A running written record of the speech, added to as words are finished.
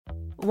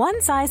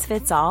One size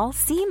fits all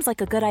seems like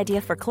a good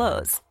idea for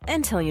clothes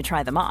until you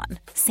try them on.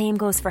 Same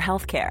goes for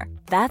healthcare.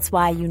 That's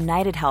why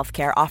United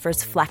Healthcare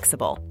offers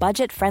flexible,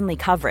 budget-friendly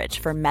coverage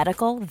for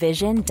medical,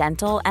 vision,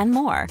 dental, and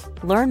more.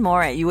 Learn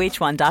more at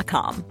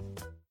uh1.com.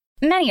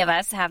 Many of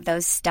us have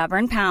those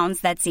stubborn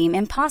pounds that seem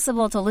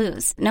impossible to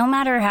lose, no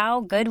matter how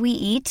good we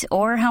eat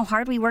or how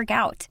hard we work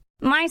out.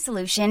 My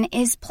solution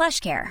is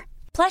PlushCare.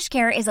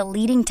 PlushCare is a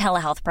leading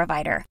telehealth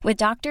provider with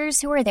doctors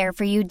who are there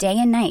for you day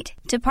and night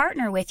to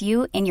partner with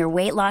you in your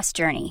weight loss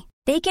journey.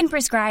 They can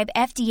prescribe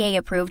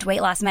FDA-approved weight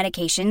loss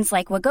medications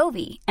like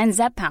Wegovy and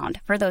Zepbound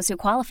for those who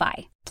qualify.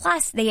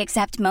 Plus, they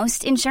accept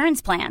most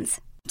insurance plans.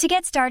 To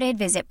get started,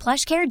 visit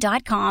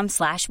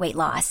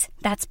plushcare.com/weightloss.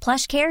 That's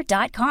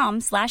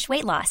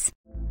plushcare.com/weightloss.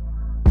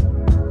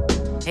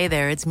 Hey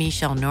there, it's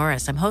Michelle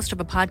Norris. I'm host of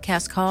a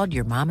podcast called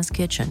Your Mama's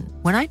Kitchen.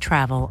 When I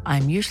travel,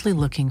 I'm usually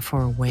looking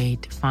for a way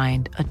to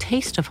find a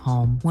taste of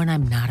home when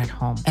I'm not at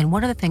home. And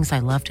one of the things I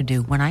love to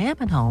do when I am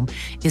at home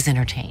is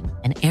entertain.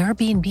 And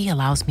Airbnb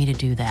allows me to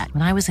do that.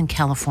 When I was in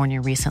California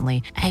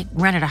recently, I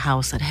rented a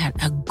house that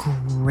had a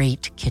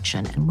great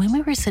kitchen. And when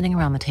we were sitting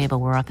around the table,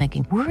 we were all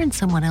thinking, we're in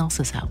someone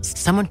else's house.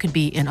 Someone could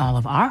be in all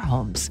of our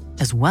homes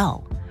as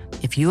well.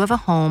 If you have a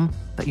home,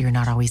 but you're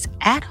not always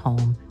at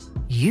home,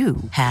 you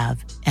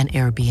have an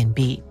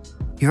Airbnb.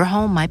 Your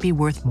home might be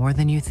worth more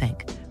than you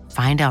think.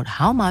 Find out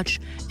how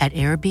much at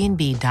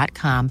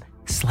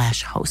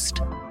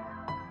airbnb.com/host.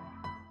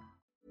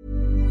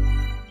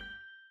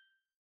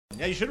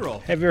 Yeah, you should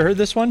roll. Have you ever heard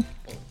this one?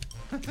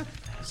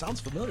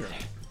 Sounds familiar.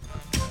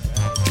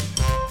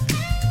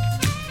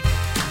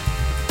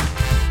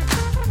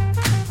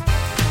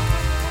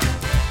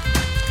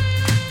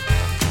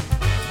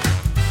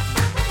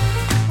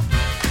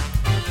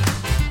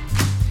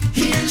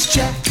 Here's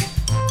Jack.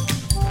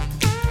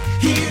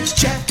 Here's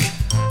Jack.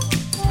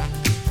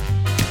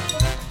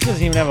 He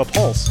doesn't even have a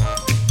pulse.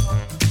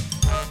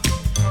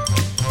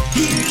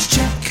 Here's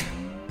Jack.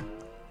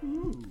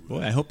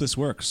 Boy, I hope this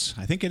works.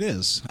 I think it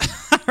is.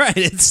 All right,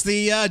 it's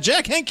the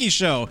Jack Henke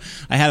Show.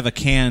 I have a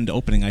canned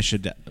opening. I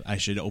should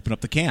open up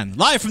the can.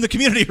 Live from the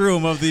community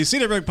room of the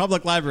Cedarburg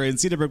Public Library in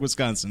Cedarburg,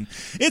 Wisconsin.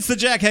 It's the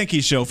Jack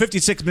Henke Show.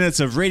 56 minutes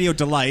of radio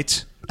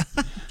delight.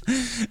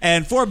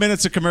 And 4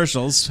 minutes of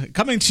commercials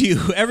coming to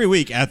you every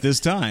week at this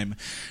time.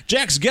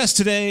 Jack's guest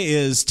today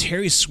is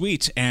Terry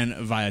Sweet, and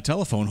via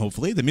telephone,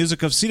 hopefully, the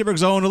music of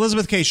Cedarburg's own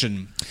Elizabeth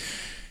Cation.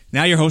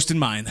 Now your host and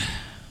mine,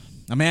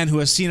 a man who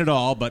has seen it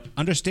all but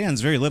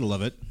understands very little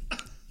of it,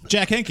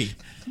 Jack Henke.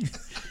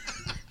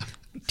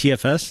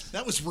 TFS?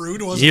 That was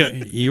rude, wasn't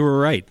it? You were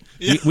right.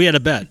 Yeah. We had a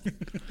bet.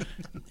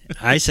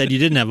 I said you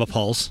didn't have a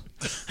pulse.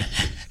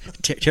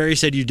 Terry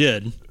said you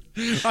did.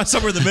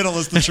 Somewhere in the middle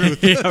is the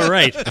truth. Yeah,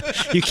 right.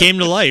 You came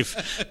to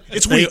life.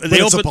 It's weak, but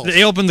it's a pulse.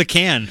 They opened the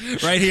can.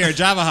 Right here,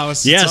 Java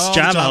House. Yes,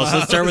 Java House.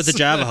 Let's start with the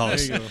Java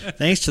House.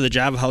 Thanks to the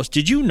Java House.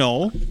 Did you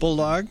know,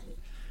 Bulldog,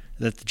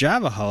 that the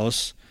Java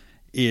House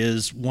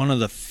is one of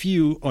the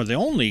few, or the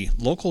only,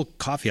 local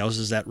coffee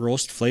houses that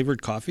roast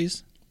flavored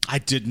coffees? I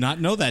did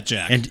not know that,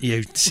 Jack. And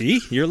you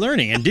see, you're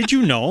learning. And did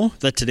you know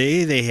that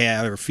today they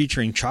are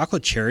featuring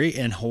chocolate cherry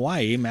and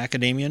Hawaii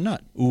macadamia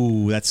nut?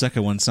 Ooh, that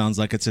second one sounds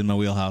like it's in my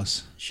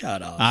wheelhouse.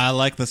 Shut up. I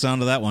like the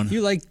sound of that one.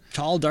 You like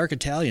tall, dark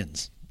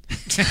Italians.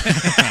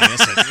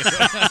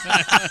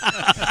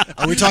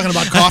 Are we talking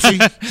about coffee?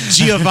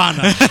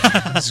 Giovanna.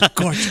 It's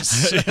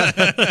gorgeous.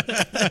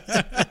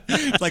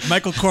 Like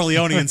Michael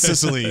Corleone in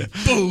Sicily.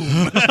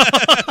 Boom.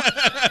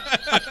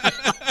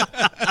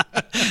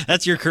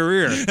 That's your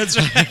career. That's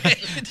right.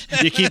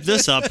 You keep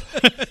this up.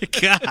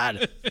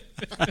 God.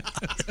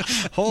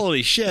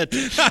 Holy shit.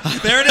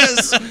 There it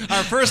is.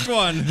 Our first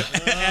one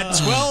at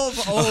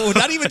 12:00.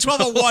 Not even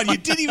 12:01. You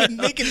didn't even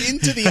make it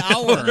into the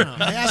hour.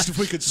 I asked if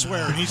we could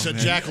swear, and he said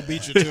Jack will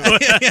beat you to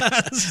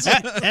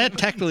it. And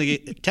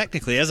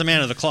technically, as a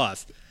man of the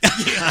cloth.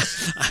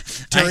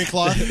 Terry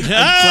cloth?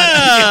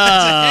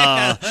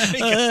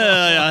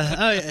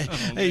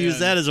 I use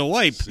that as a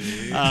wipe.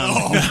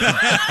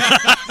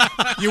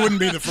 You wouldn't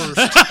be the first.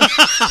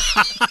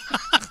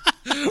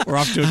 We're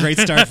off to a great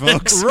start,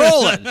 folks.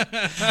 Rolling.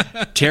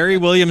 Terry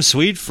William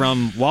Sweet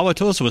from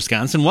Wauwatosa,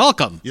 Wisconsin.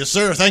 Welcome. Yes,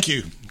 sir. Thank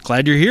you.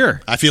 Glad you're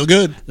here. I feel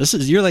good.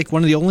 You're like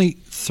one of the only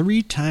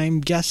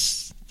 3-time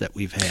guests that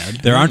we've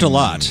had. There aren't a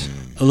lot.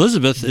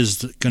 Elizabeth is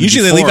going to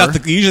usually be 4.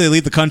 Usually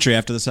leave the country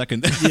after the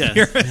second. Yeah.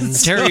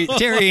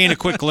 Terry ain't a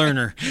quick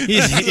learner.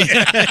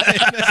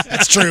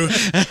 That's true.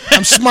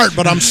 I'm smart,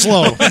 but I'm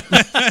slow.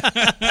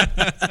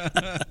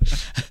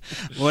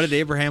 What did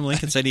Abraham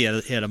Lincoln say? He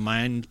had a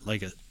mind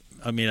like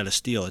made out of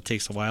steel. It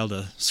takes a while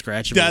to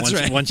scratch it. That's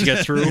but right. Once you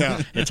get through,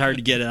 Yeah. It's hard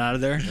to get it out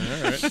of there.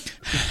 All right.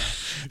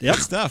 Yep.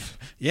 Good stuff.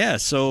 Yeah.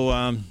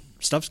 So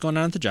stuff's going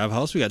on at the Java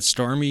House. We got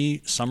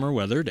stormy summer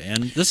weathered,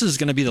 and this is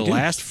going to be the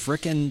last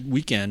frickin'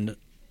 weekend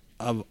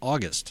of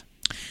August.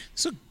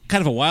 So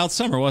kind of a wild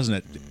summer, wasn't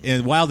it?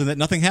 And wild in that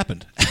nothing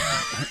happened.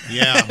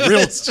 Yeah,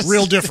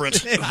 real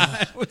different.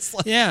 Yeah, it was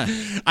like, Yeah.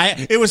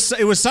 it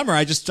was summer.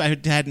 I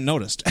hadn't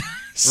noticed.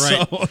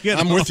 Right. So,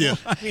 I'm with you.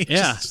 I mean,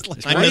 Yeah, just like-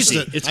 it's I missed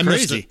crazy. it. It's I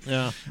missed crazy. it.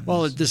 Yeah.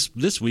 Well,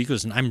 this week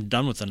was. I'm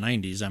done with the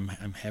 '90s. I'm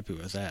happy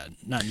with that.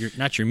 Not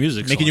your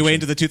music. making your way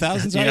selection. into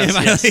the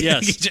 2000s.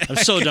 Yes. I'm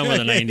so done with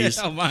the '90s.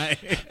 Oh my!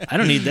 I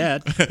don't need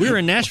that. We were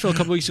in Nashville a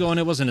couple weeks ago, and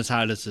it wasn't as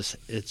hot as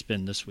it's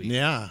been this week.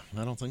 Yeah,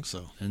 I don't think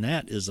so. And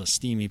that is a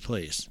steamy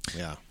place.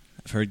 Yeah.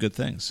 I've heard good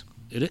things.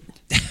 Did it?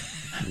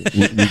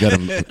 we got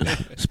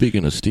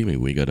speaking of steamy,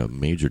 we got a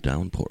major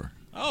downpour.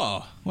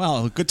 Oh,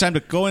 well, good time to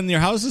go in your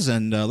houses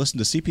and listen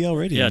to CPL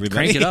radio. Yeah,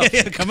 everybody. crank it up.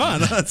 Yeah, come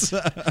on. Let's,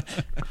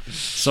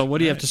 So, what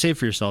do you have to say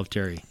for yourself,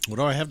 Terry? What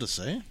do I have to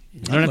say?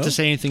 You don't have to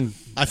say anything.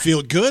 I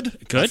feel good.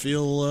 Good? I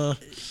feel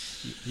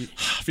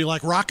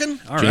like rocking.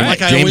 All right.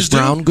 Like I James always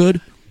Brown, do.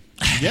 good.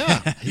 Yeah.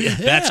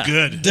 That's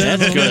good.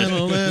 That's good.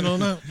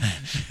 Little.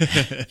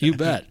 You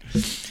bet.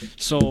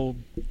 So,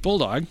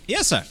 Bulldog,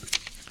 Yes, sir.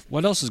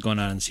 what else is going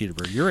on in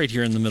Cedarburg? You're right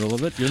here in the middle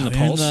of it. You're in the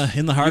pulse.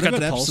 In the heart You of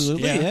got it, the pulse.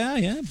 absolutely. Yeah.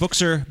 Yeah.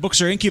 Books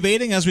are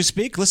incubating as we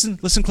speak. Listen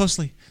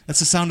closely. That's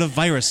the sound of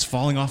virus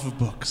falling off of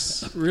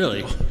books.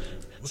 Really?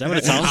 Is that what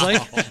it sounds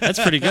like? That's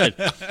pretty good.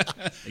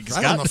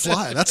 Right on the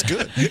fly. That's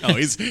good. Oh,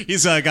 he's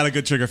got a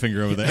good trigger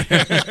finger over there.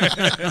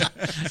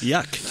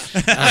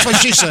 Yuck. That's what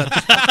she said.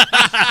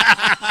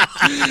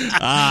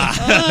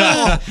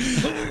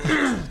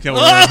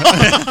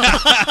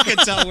 I can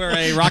tell we're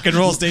a rock and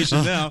roll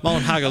station now.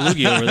 Mullen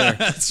Hagaloogie over there.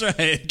 That's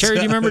right. Terry,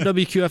 do you remember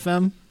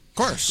WQFM? Of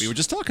course. We were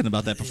just talking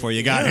about that before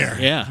you got here.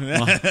 Yeah.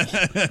 Well,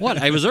 what?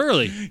 I was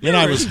early. And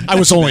I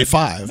was only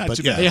 5, but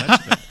too yeah.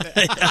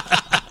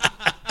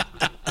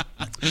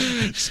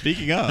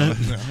 Speaking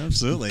of,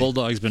 absolutely.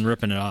 Bulldog's been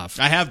ripping it off.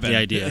 I have been. The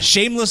idea.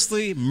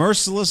 Shamelessly,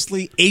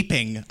 mercilessly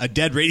aping a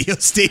dead radio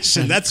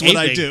station. That's what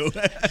I Aping. do.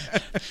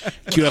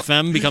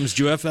 QFM becomes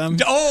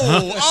JUFM.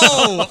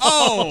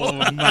 Oh,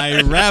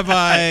 my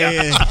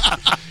rabbi.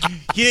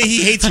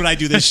 He hates when I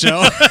do this show.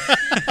 Oi!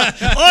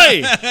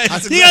 You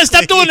gotta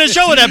stop doing the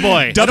show with that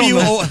boy.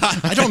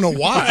 I don't know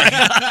why.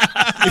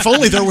 If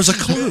only there was a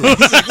clue.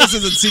 This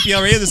isn't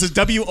CPL radio. This is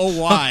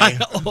WOY.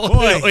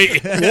 Boy.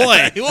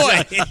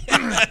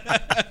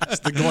 It's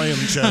the Goyim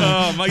channel.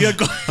 Oh my God!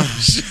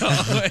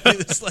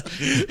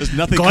 There's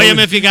nothing. Goyim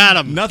if you got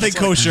him. Nothing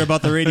kosher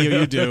about the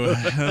radio you do.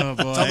 Oh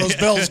boy! That's how those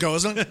bells go,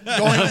 isn't it?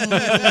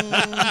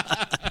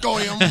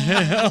 Goyim.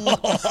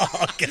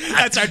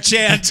 That's our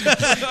chant.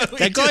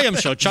 That Goyim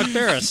show, Chuck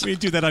Barris. We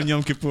do that on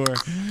Yom Kippur.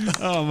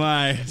 Oh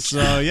my!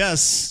 So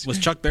yes, Was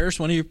Chuck Barris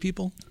one of your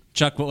people?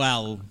 Chuck. Well,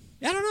 I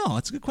don't know.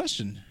 That's a good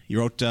question. You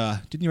wrote?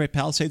 Didn't you write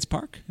Palisades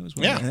Park? It was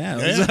Yeah.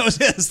 That was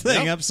his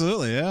thing. Yep.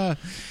 Absolutely. Yeah.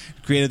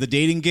 Created the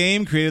dating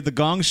game. Created the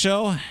Gong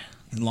Show.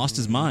 And lost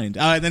his mind.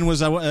 And then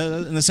was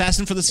an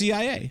assassin for the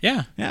CIA.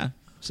 Yeah. Yeah.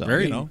 So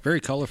Very,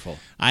 very colorful.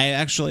 I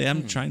actually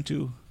am trying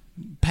to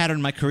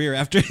pattern my career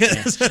after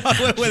his.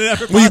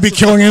 Will you be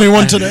killing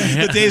anyone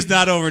today? The day's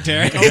not over,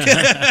 Terry.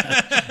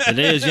 The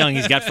day is young.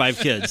 He's got 5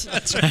 kids.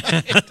 That's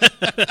right.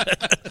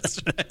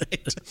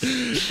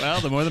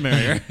 Well, the more the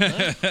merrier.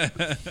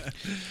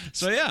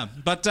 So yeah,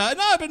 but no,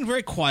 I've been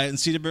very quiet in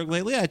Cedarburg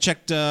lately. I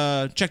checked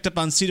up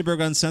on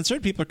Cedarburg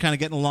Uncensored. People are kind of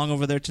getting along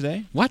over there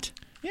today. What?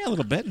 Yeah, a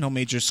little bit. No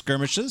major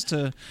skirmishes,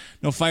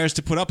 no fires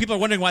to put out. People are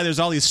wondering why there's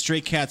all these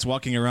stray cats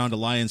walking around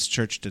Alliance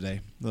Church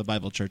today, the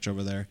Bible church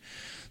over there.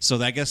 So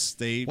I guess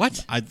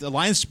What? The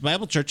Alliance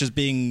Bible Church is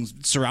being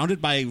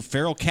surrounded by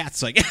feral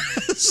cats, I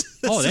guess.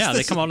 Oh, yeah.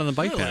 They come out on the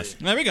bike path.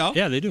 There we go.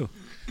 Yeah, they do.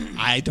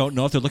 I don't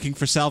know if they're looking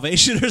for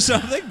salvation or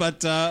something,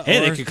 but Hey,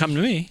 they could come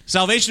to me.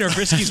 salvation or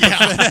Frisky's.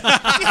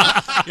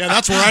 Yeah,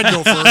 that's where I'd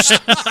go first.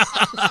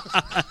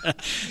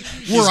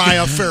 Were I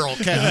a feral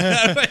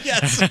cat?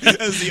 Yes,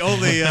 that's the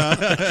only.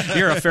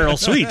 You're a feral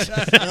sweet.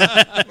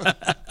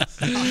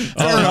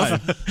 Fair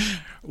enough.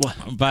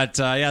 But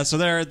yeah, so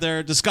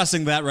they're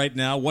discussing that right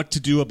now. What to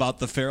do about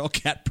the feral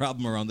cat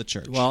problem around the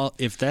church? Well,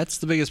 if that's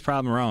the biggest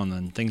problem around,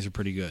 then things are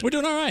pretty good. we're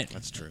doing all right.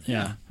 That's true.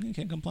 Yeah. You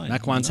can't complain.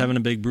 Naquan's having a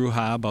big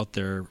brouhaha about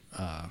their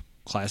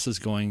classes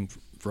going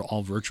for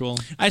all virtual.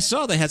 I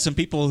saw they had some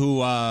people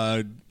who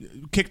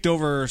kicked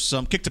apart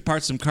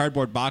some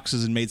cardboard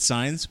boxes and made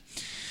signs.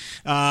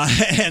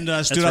 And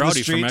stood on the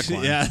Rowdy from street.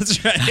 Equine. Yeah,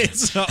 that's right.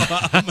 So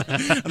on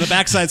the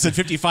backside said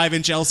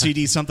 55-inch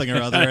LCD something or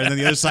other, and then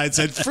the other side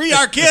said "Free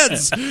our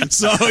kids."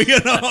 So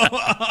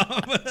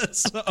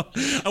so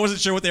I wasn't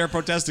sure what they were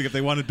protesting, if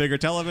they wanted bigger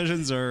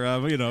televisions or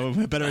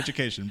better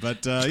education.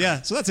 But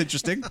yeah, so that's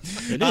interesting.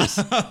 It is.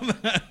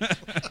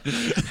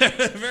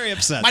 They're very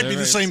upset. Might They're be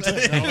the very same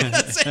thing.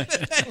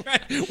 upset.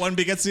 Right. One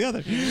begets the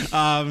other.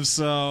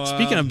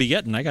 Speaking of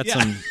begetting, I got yeah.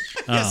 some.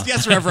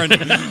 Yes, Reverend.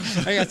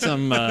 I got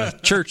some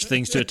church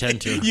things to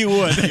attend to. You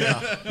would.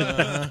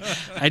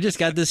 I just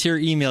got this here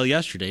email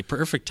yesterday.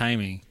 Perfect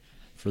timing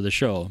for the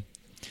show.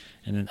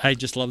 And I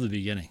just love the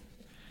beginning.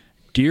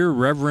 Dear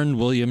Reverend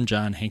William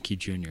John Henke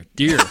Jr.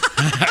 Dear,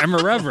 I'm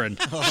a reverend.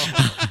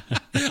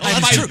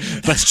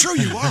 That's true.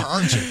 You are,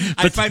 aren't you?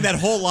 I find that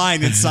whole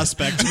line in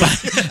suspect.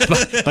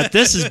 But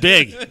this is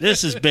big.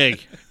 This is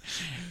big.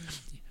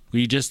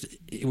 We just,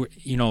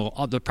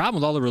 the problem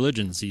with all the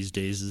religions these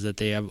days is that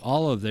they have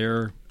all of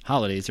their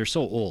holidays. They're so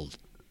old.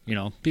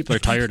 people are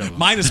tired of them.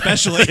 Mine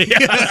especially.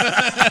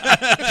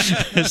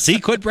 See,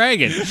 quit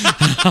bragging.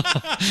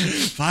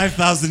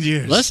 5,000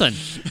 years. Listen,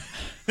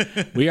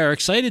 we are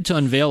excited to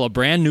unveil a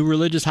brand new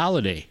religious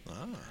holiday.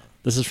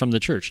 This is from the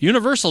church.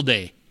 Universal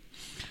Day.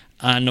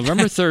 On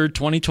November 3rd,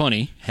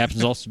 2020,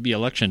 happens also to be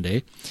Election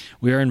Day,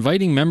 we are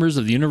inviting members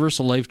of the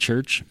Universal Life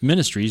Church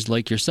ministries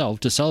like yourself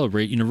to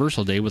celebrate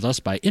Universal Day with us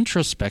by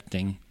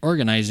introspecting,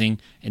 organizing,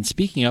 and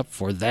speaking up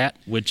for that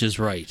which is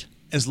right.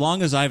 As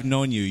long as I've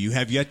known you, you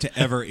have yet to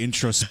ever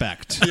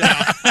introspect.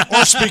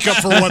 Or speak up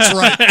for what's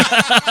right.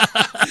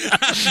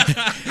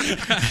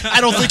 I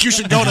don't think you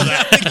should go to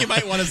that. I think you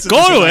might want to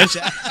go to it.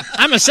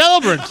 I'm a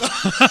celebrant.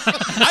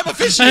 I'm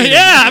officiating.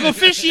 Yeah, I'm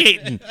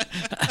officiating.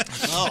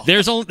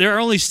 There are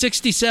only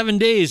 67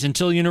 days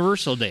until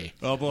Universal Day.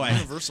 Oh, boy.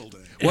 Universal Day.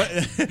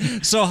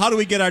 So how do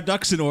we get our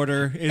ducks in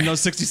order in those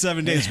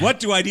 67 days?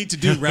 What do I need to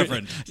do,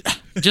 Reverend?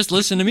 Just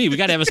listen to me. We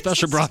got to have a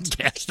special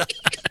broadcast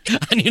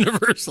on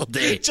Universal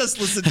Day. Just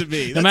listen to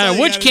me. No matter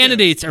which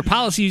candidates or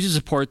policies you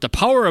support, the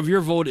power of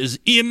your vote is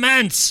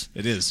immense.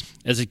 It is.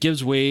 As it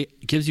gives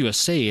you a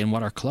say in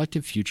what our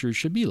collective future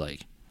should be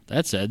like.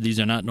 That said, these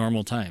are not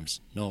normal times.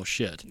 No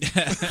shit.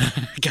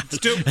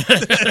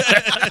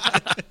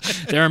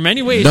 There are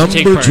many ways to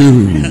take part.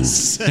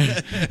 Yes.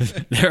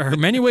 There are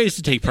many ways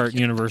to take part in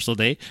Universal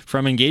Day,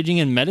 from engaging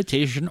in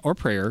meditation or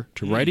prayer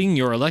to writing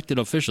your elected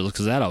officials,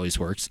 because that always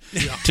works,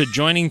 to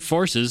joining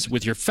forces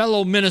with your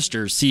fellow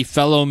ministers. See,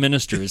 fellow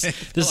ministers.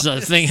 This is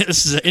a thing.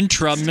 This is an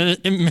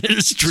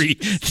intra-ministry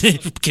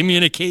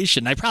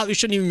communication. I probably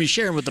shouldn't even be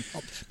sharing with the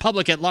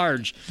public at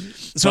large.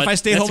 So if I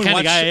stay home and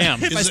watch, guy I am.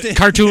 Cartoons,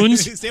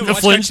 Cartoons, the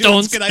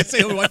Flintstones. Can I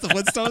stay home and watch the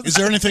Flintstones? Is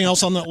there anything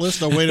else on that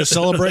list? A way to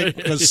celebrate?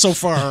 Because so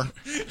far,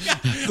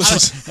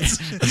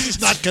 this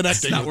is not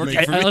connecting. Not with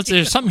working me.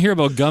 There's something here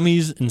about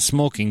gummies and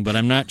smoking, but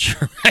I'm not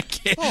sure.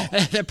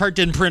 That part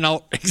didn't print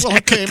out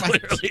exactly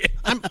clearly.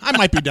 I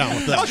might be down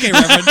with that. Okay,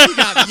 Reverend,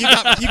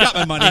 you got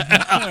my money.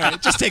 All right,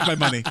 just take my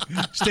money.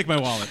 Just take my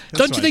wallet.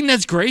 Don't you think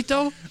that's great,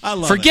 though? I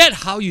love Forget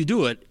how you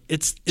do it.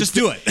 Just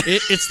do it.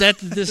 It's that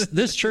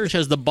this church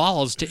has the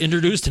balls to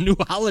introduce a new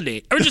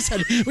holiday. We just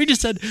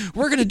said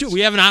we're going to do it.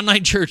 We have an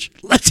online church.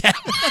 Let's have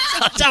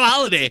a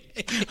holiday.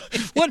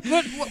 What?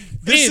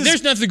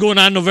 There's nothing going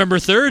on November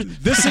 3rd.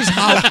 This is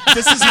how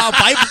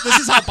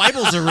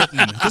Bibles are written.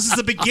 This is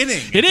the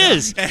beginning. It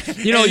is.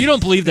 You don't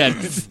believe that.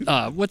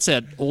 What's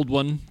that old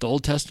one? The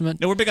Old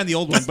Testament? No, we're big on the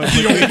old one. But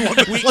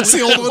What's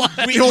the old one?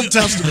 The Old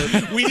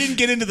Testament. We didn't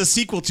get into the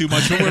sequel too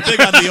much, but we're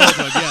big on the old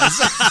one. Yes.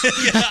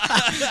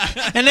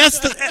 And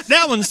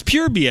that one's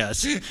pure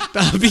BS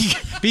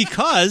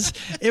because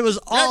it was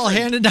all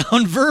handed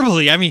down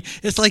verbally. I mean,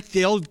 it's like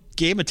the old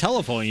game of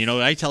telephone.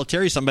 I tell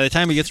Terry something, by the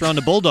time he gets around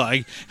to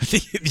Bulldog,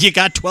 you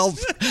got 12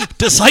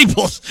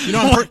 disciples.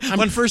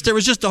 When first there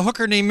was just a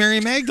hooker named Mary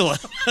Magdalene.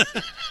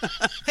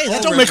 Hey,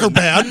 that don't make her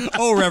bad.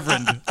 Oh,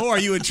 Reverend. Oh, are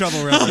you in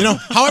trouble, Reverend?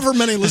 However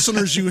many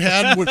listeners you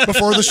had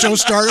before the show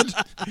started,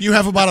 you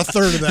have about a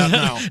third of that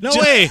now. No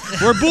way.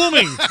 We're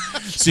booming.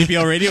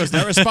 CPL Radio is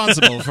not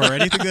responsible for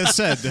anything that's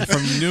said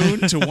from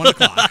noon to 1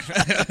 o'clock.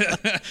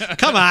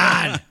 Come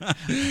on.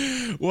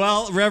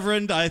 Well,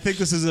 Reverend, I think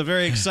this is a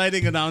very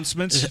exciting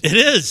announcement. It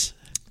is.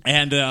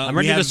 And I'm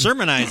ready to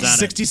sermonize on it.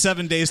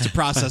 67 days to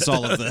process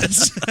all of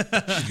this.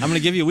 I'm going to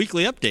give you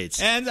weekly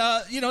updates. And,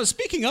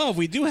 speaking of,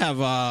 we do have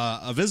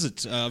a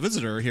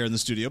visitor here in the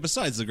studio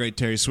besides the great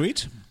Terry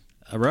Sweet.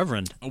 A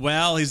reverend.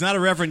 Well, he's not a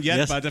reverend yet,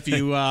 yes. But if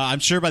you, I'm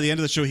sure by the end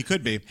of the show he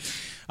could be.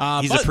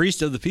 He's a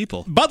priest of the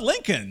people. Bud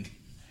Lincoln.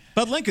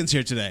 Bud Lincoln's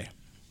here today.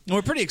 And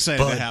we're pretty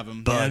excited to have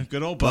him. Bud. Yeah,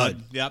 good old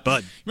Bud. Yep.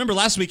 Bud. Remember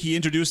last week he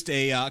introduced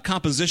a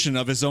composition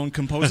of his own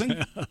composing?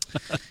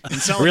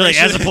 Really,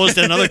 as opposed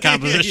to another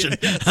composition.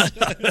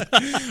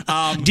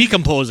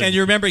 Decomposing. And you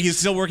remember he's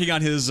still working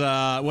on his,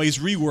 he's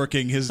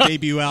reworking his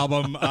debut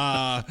album,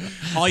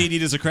 All You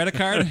Need Is a Credit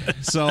Card.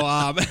 So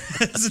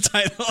that's the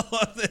title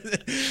of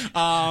it.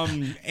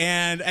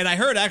 And I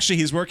heard actually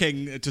he's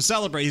working, to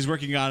celebrate, he's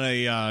working on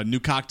a new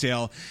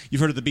cocktail.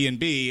 You've heard of the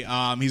B&B.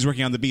 He's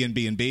working on the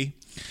B&B.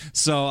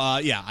 So,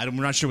 I'm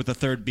not sure what the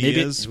third B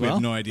is. We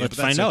have no idea. Let's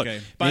but that's find out.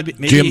 Okay. But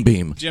Jim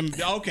Beam.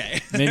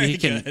 Okay. Maybe he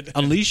can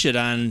unleash it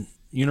on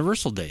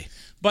Universal Day.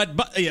 But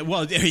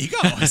there you go.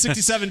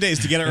 67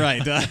 days to get it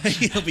right.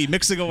 He'll be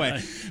mixing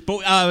away.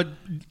 But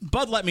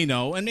Bud, let me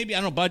know. And maybe,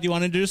 I don't know, Bud, do you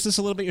want to introduce this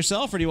a little bit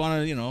yourself? Or do you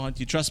want to, do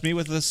you trust me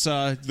with this,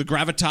 the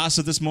gravitas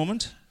of this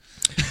moment?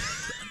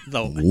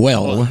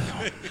 Well,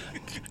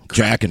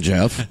 Jack and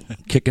Jeff,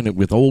 kicking it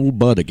with old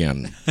Bud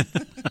again.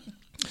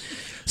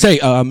 Say,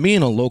 me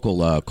and a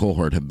local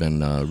cohort have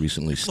been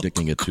recently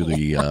sticking it to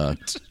the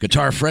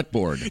guitar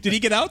fretboard. Did he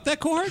get out, that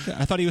cohort?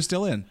 I thought he was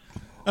still in.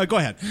 Go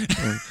ahead.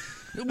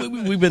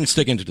 We've been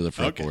sticking to the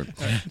fretboard.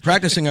 Okay.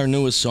 Practicing our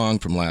newest song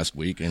from last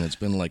week, and it's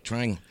been like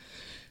trying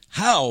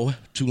how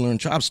to learn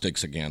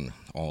chopsticks again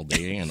all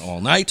day and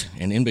all night,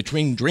 and in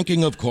between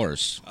drinking, of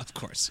course. Of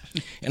course.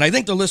 And I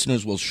think the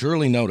listeners will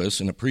surely notice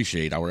and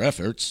appreciate our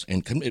efforts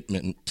and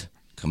commitment.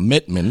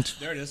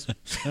 There it is.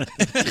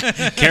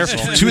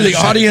 Careful. To the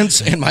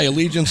audience and my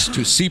allegiance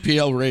to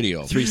CPL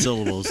Radio. 3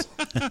 syllables.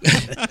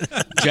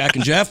 Jack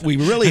and Jeff, we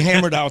really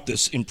hammered out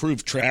this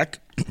improved track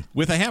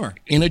With a hammer.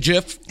 in a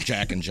jiff.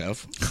 Jack and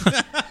Jeff.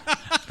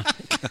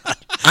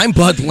 I'm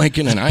Bud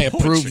Lincoln, and I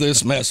approve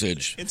this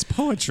message. It's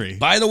poetry.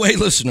 By the way,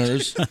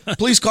 listeners,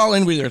 please call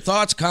in with your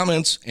thoughts,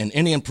 comments, and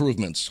any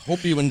improvements.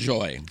 Hope you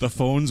enjoy. The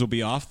phones will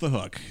be off the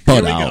hook. Bud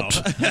Here we out.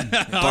 go.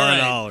 Burn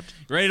out.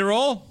 Ready to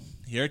roll?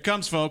 Here it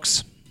comes,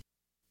 folks.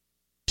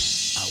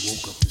 I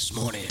woke up this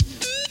morning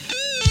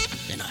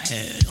and I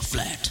had a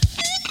flat.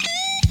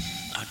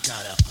 I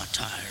got out my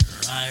tire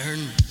iron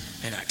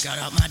and I got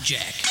out my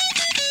jack.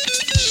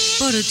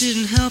 But it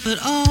didn't help at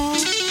all.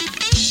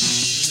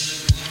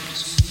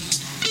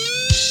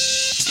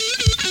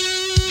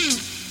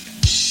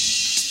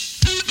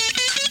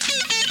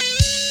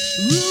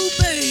 Ooh,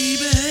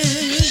 baby,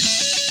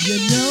 you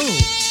know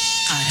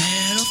I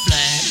had a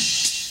flat.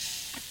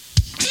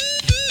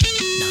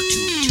 Now 2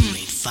 and 2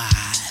 ain't 5,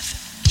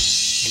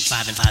 and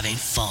 5 and 5 ain't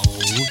 4.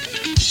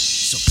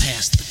 So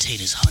pass the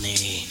potatoes,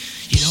 honey.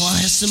 You know I'll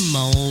have some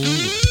more.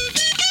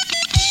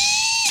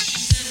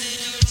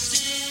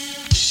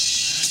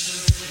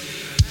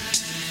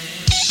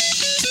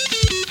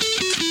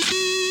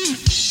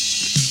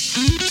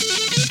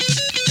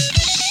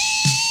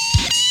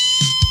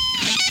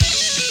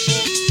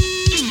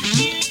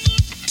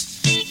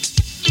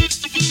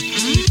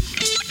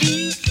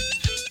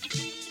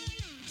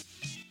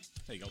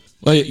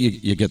 Well,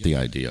 you get the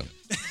idea.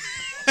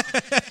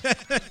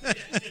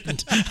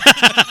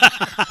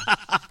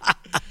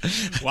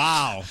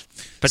 Wow.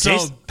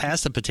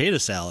 Pass the potato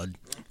salad.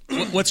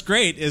 What's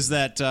great is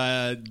that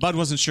Bud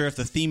wasn't sure if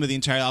the theme of the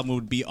entire album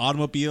would be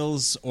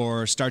automobiles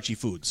or starchy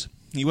foods.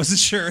 He wasn't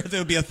sure if there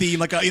would be a theme,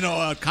 like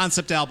a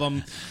concept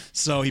album,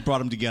 so he brought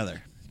them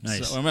together.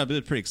 Nice. So, it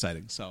was pretty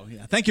exciting. So,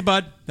 yeah. Thank you,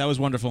 Bud. That was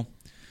wonderful.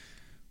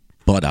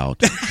 Bud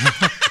out.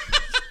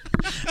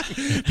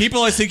 People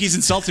always think he's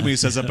insulting when he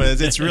says that, but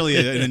it's really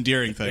an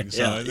endearing thing.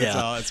 So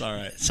Yeah. it's all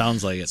right.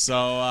 Sounds like it.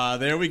 So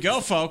there we go,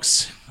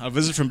 folks. A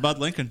visit from Bud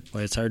Lincoln.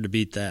 Boy, it's hard to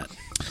beat that.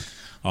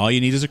 All you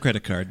need is a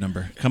credit card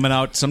number. Coming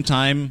out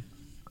sometime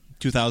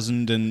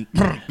 2000 and...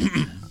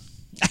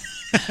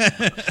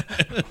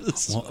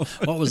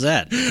 What was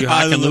that? You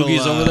hawking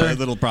loogies over there? A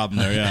little problem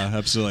there, yeah,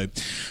 absolutely.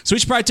 So we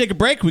should probably take a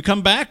break. We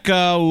come back,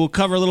 we'll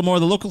cover a little more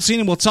of the local scene,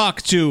 and we'll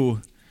talk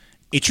to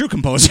a true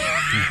composer.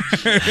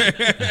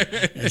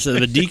 Instead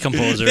of a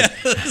decomposer.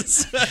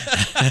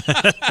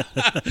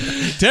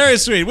 Terry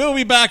Sweet. We'll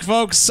be back,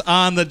 folks,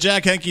 on the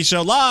Jack Henke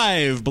Show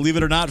live, believe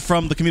it or not,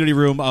 from the community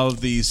room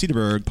of the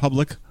Cedarburg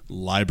Public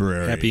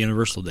Library. Happy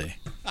Universal Day.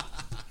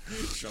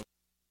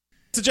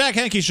 It's the Jack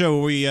Henke Show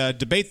where we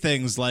debate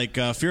things like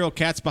feral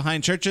cats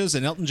behind churches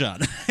and Elton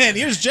John. And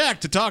here's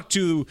Jack to talk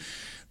to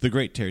the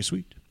great Terry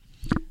Sweet.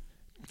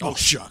 Oh,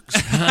 shucks.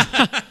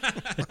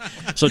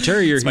 So,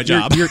 Terry, my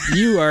job.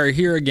 you are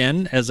here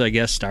again as a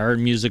guest star,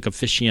 music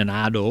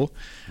aficionado,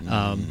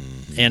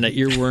 and an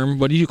earworm.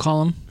 What do you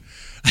call him?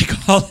 I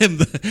call him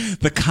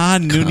the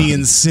Khan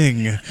Noonien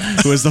Singh,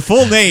 who is the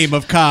full name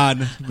of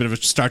Khan. A bit of a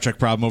Star Trek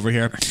problem over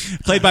here.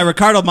 Played by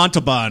Ricardo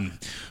Montalban,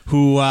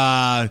 who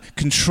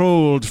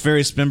controlled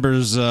various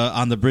members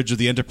on the bridge of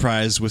the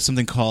Enterprise with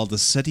something called the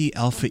SETI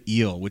Alpha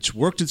Eel, which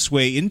worked its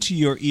way into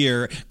your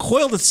ear,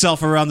 coiled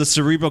itself around the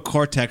cerebral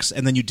cortex,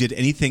 and then you did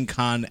anything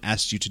Khan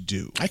asked you to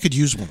do. I could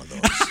use one of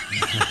those.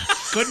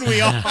 Couldn't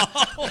we all?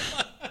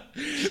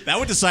 That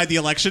would decide the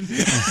election.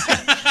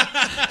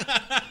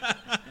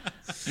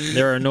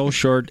 There are no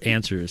short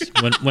answers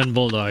when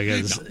Bulldog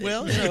is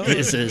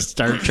a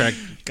Star Trek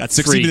Got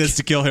 60 freak, minutes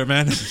to kill here,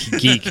 man.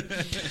 geek.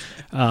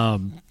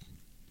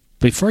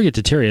 Before I get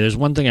to Terry, there's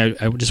one thing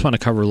I just want to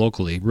cover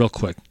locally real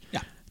quick.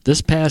 Yeah.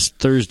 This past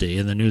Thursday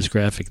in the news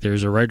graphic,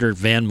 there's a writer,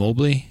 Van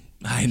Mobley.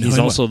 I know He's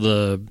him. also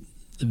the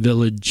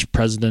village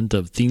president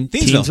of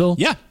Thiensville.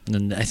 Yeah.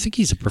 And I think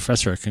he's a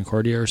professor at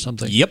Concordia or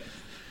something. Yep.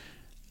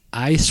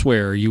 I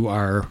swear you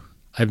are.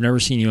 I've never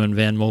seen you and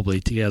Van Mobley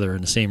together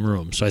in the same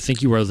room, so I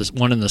think you are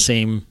one and the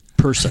same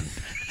person.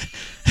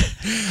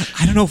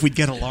 I don't know if we'd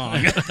get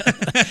along.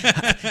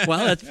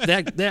 Well,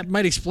 that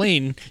might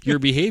explain your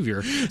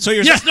behavior. So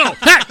you're Yes, no.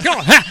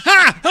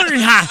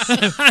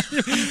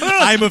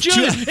 I'm of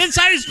two.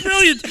 Inside is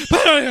brilliant.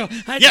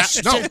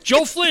 Yes, no.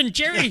 Joe Flynn,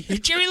 Jerry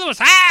Lewis.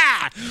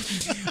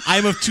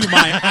 I'm of two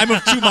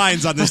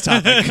minds on this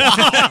topic.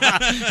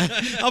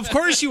 Of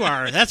course you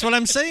are. That's what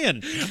I'm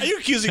saying. Are you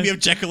accusing me of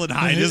Jekyll and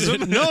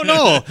Hydeism?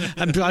 No.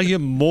 I'm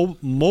talking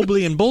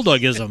Mobley and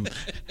Bulldogism,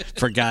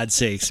 for God's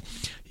sakes.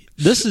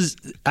 This is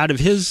out of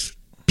his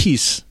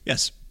piece.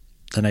 Yes.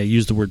 And I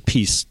used the word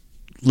piece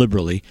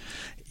liberally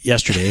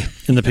yesterday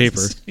in the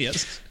paper.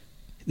 Yes.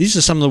 These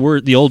are some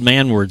of the old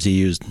man words he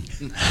used,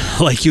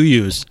 like you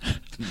use.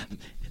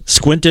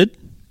 Squinted,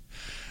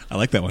 I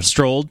like that one.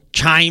 strolled,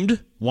 chimed,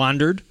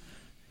 wandered,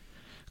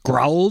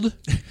 growled,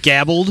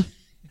 gabbled,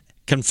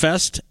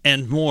 confessed,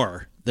 and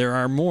more. There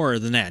are more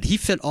than that. He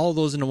fit all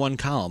those into one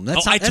column.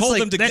 That's I told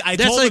him to. That's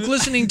like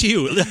listening to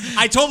you.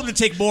 I told him to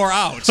take more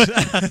out.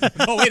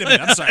 Oh, wait a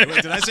minute. I'm sorry.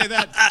 Wait, did I say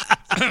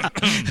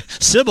that?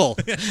 Sybil.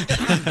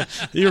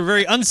 You're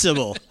very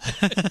uncivil.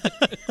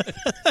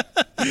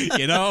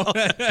 You know?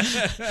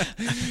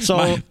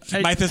 So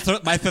my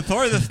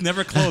thesaurus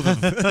never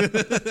closeth.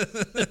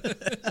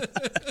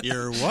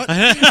 Your what?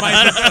 My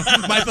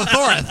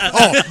thesaurus.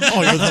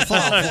 Oh, you're the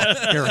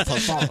thesaurus. You're a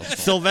thesaurus.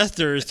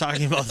 Sylvester is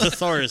talking about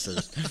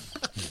thesauruses.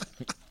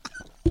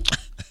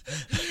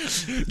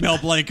 Mel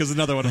Blanc is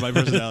another one of my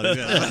personalities.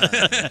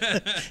 Yeah.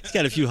 He's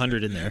got a few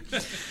hundred in there.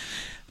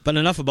 But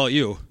enough about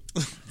you.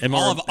 And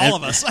more, all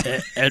of us.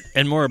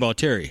 and more about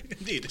Terry.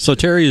 Indeed. So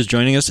Terry is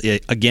joining us.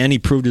 Again, he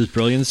proved his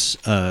brilliance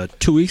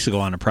 2 weeks ago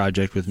on a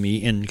project with me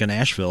in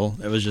Nashville.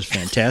 It was just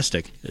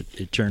fantastic.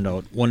 It turned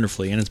out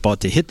wonderfully, and it's about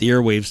to hit the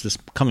airwaves this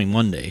coming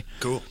Monday.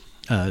 Cool.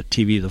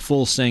 TV, the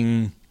full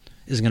sing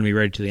isn't going to be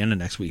ready to the end of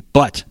next week.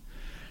 But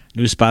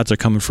new spots are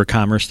coming for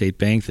Commerce State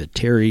Bank that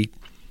Terry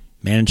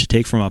managed to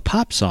take from a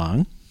pop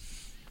song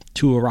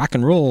to a rock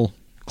and roll,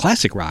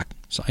 classic rock.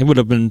 So it would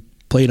have been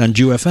played on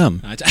Jew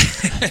FM.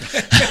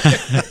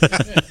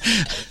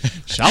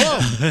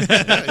 Shalom.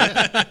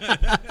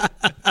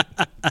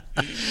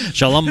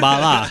 Shalom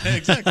Bala.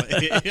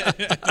 Exactly.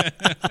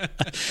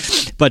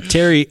 But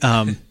Terry,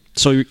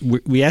 so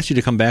we asked you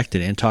to come back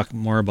today and talk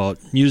more about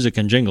music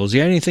and jingles. Do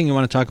you have anything you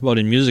want to talk about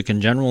in music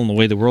in general and the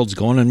way the world's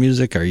going in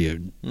music? Are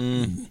you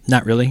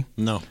not really?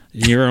 No.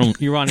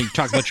 You want to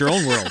talk about your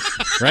own world,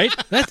 right?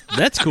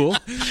 That's cool.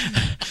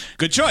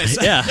 Good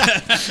choice. Yeah.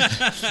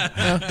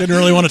 Didn't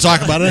really want to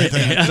talk about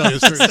anything. To tell you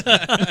the truth.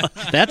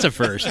 That's a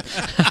first.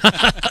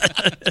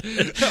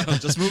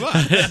 Just move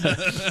on.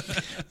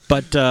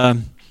 But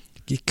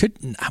you could,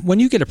 when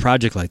you get a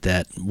project like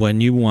that,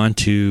 when you want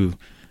to,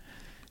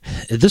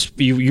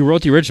 you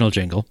wrote the original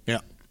jingle. Yeah.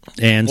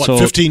 And What, so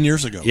 15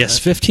 years ago?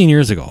 Yes, right? 15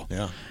 years ago.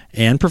 Yeah.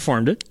 And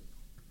performed it.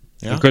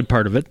 Yeah. A good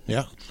part of it.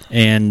 Yeah.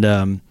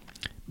 And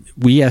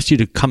we asked you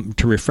to come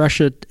to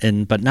refresh it,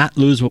 but not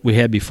lose what we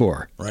had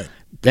before. Right.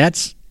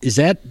 Is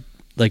that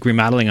like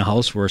remodeling a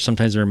house where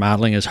sometimes the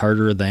remodeling is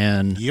harder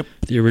than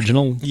the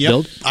original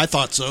build? I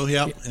thought so.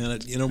 Yeah.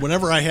 And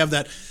whenever I have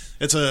that,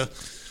 it's a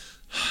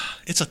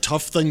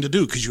tough thing to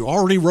do because you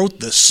already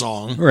wrote this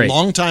song a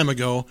long time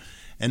ago,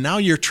 and now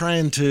you're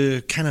trying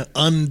to kind of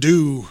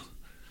undo.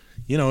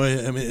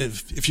 I mean,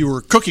 if you were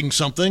cooking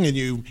something and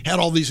you had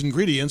all these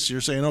ingredients,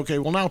 you're saying, okay,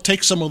 well, now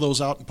take some of those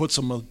out and put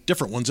some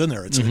different ones in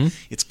there.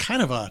 It's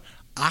kind of a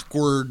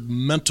awkward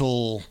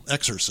mental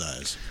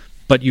exercise.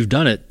 But you've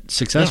done it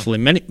successfully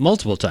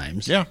multiple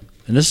times. Yeah.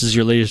 And this is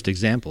your latest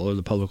example, or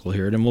the public will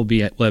hear it. And we'll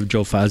have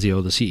Joe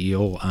Fazio, the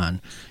CEO, on.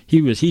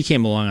 He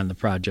came along on the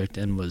project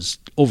and was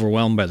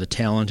overwhelmed by the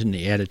talent and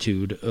the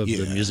attitude of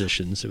the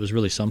musicians. It was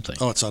really something.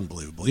 Oh, it's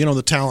unbelievable.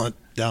 The talent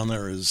down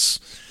there is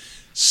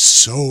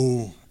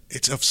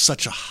it's of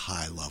such a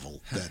high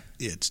level that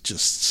it's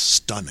just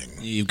stunning.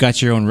 You've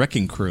got your own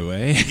wrecking crew,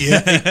 eh?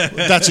 Yeah,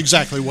 that's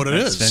exactly what it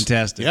is.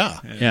 Fantastic. Yeah.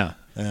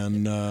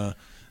 And, I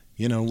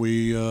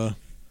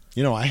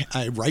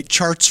write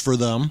charts for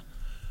them,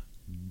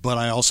 but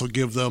I also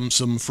give them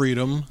some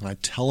freedom. I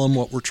tell them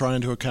what we're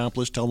trying to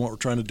accomplish, tell them what we're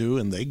trying to do,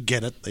 and they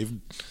get it.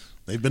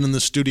 They've been in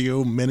the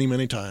studio many,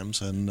 many times,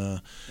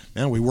 and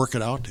we work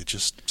it out. It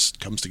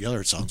just comes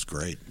together. It sounds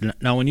great.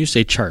 Now, when you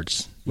say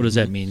charts, what does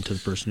that mean to the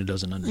person who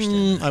doesn't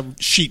understand?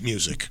 Sheet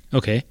music.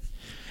 Okay.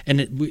 And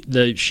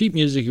the sheet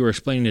music you were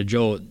explaining to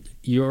Joe,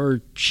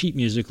 your sheet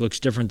music looks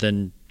different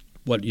than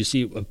what you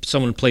see.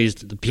 Someone plays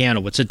the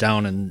piano would sit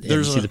down and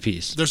see the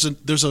piece. There's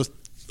a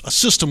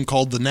system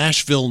called the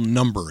Nashville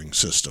numbering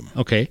system.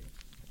 Okay.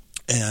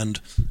 And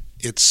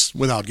it's,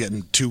 without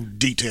getting too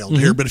detailed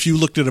here, but if you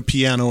looked at a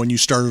piano and you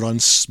started on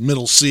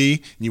middle C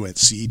and you went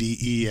C, D,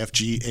 E, F,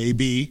 G, A,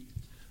 B,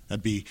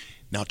 that'd be,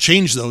 now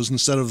change those,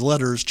 instead of the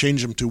letters,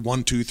 change them to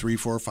 1, 2, 3,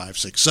 4, 5,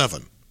 6,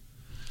 7.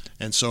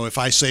 And so if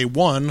I say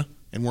 1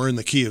 and we're in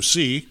the key of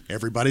C,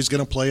 everybody's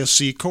going to play a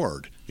C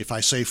chord. If I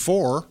say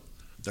 4,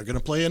 they're going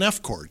to play an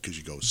F chord because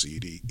you go C,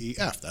 D, E,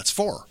 F. That's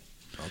 4.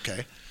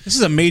 Okay. This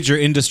is a major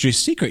industry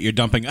secret you're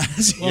dumping on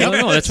us. Well,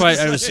 no, that's why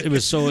it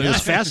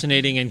was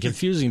fascinating and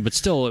confusing, but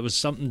still, it was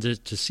something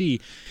to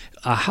see.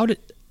 How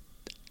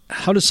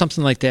does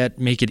something like that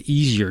make it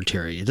easier,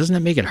 Terry? Doesn't it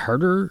make it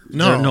harder?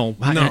 No.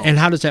 And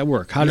how does that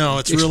work?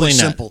 It's really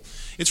simple.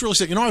 It's really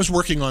simple. I was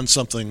working on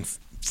something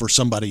for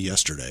somebody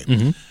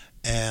yesterday,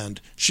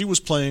 and she was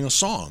playing a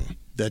song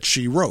that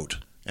she wrote,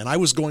 and I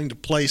was going to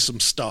play some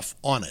stuff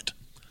on it.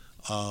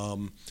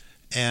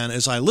 And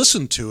as I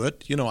listened to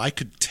it, I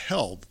could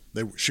tell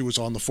she was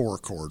on the 4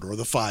 chord or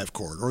the 5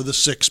 chord or the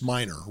 6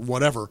 minor, or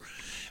whatever.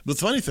 But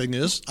the funny thing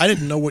is, I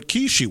didn't know what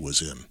key she was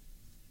in.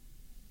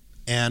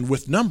 And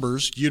with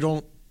numbers, you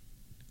don't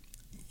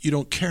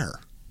care.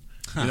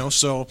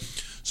 So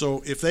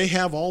if they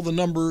have all the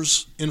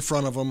numbers in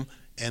front of them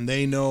and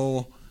they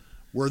know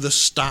where the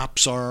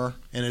stops are,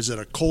 and is it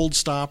a cold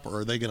stop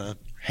or are they going to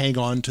hang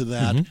on to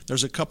that?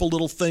 There's a couple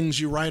little things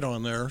you write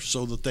on there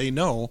so that they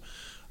know.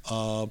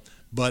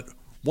 But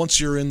once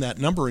you're in that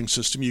numbering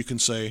system, you can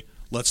say,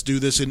 let's do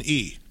this in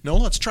E. No,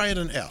 let's try it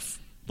in F.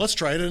 Let's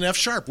try it in F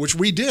sharp, which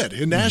we did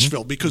in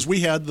Nashville because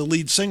we had the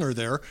lead singer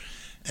there.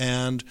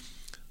 And,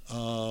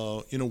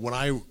 when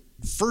I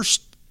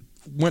first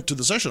went to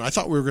the session, I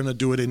thought we were going to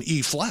do it in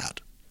E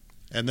flat.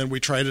 And then we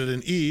tried it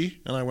in E,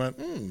 and I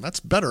went, that's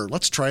better.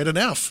 Let's try it in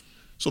F.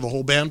 So the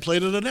whole band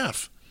played it in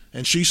F.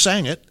 And she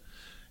sang it,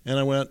 and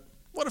I went,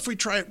 what if we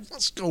try it?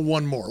 Let's go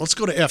one more. Let's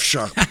go to F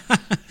sharp.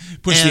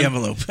 Push the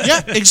envelope.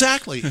 Yeah,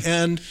 exactly.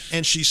 And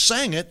she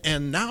sang it,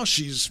 and now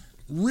she's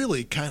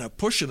really kind of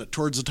pushing it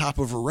towards the top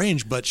of her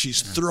range, but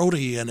she's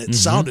throaty, and it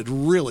sounded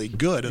really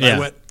good. And I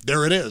went,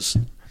 there it is.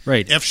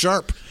 Right. F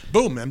sharp.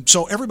 Boom. And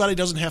so everybody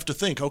doesn't have to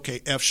think,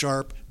 okay, F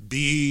sharp,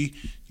 B,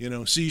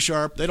 C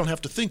sharp. They don't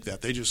have to think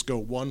that. They just go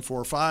 1,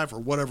 4, 5 or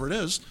whatever it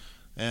is,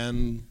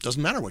 and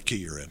doesn't matter what key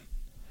you're in.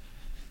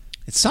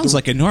 It sounds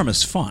like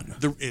enormous fun.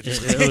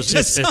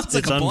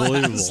 It's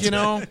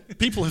unbelievable.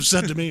 People have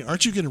said to me,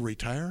 aren't you going to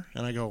retire?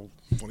 And I go,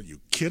 what, are you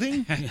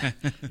kidding?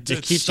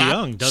 It keeps you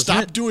young, doesn't it?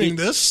 Stop doing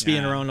this.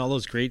 Being around all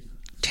those great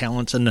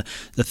talents. And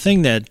the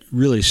thing that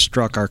really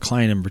struck our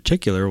client in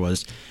particular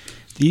was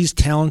these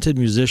talented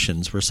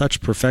musicians were such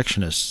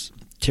perfectionists.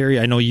 Terry,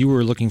 I know you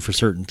were looking for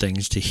certain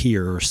things to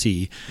hear or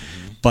see,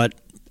 but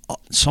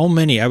so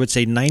many, I would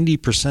say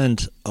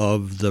 90%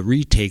 of the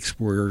retakes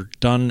were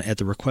done at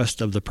the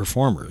request of the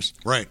performers.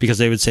 Right. Because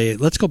they would say,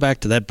 let's go back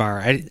to that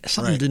bar.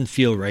 Something didn't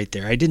feel right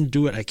there. I didn't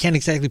do it. I can't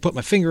exactly put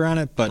my finger on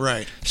it, but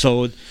right.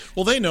 So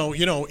well, they know,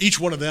 each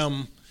one of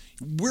them,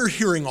 we're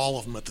hearing all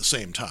of them at the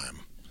same time.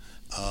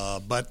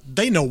 But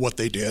they know what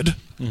they did.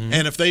 Mm-hmm.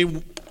 And if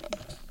they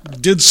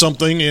did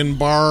something in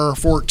bar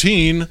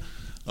 14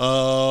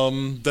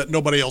 that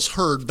nobody else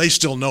heard, they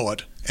still know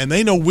it. And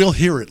they know we'll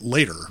hear it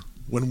later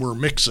when we're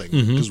mixing,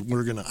 because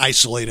we're going to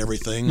isolate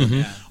everything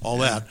and all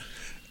that.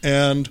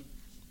 And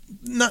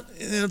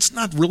it's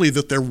not really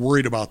that they're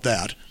worried about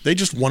that. They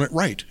just want it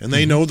right. And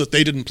they know that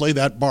they didn't play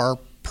that bar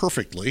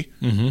perfectly,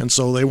 and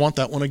so they want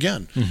that one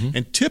again.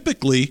 And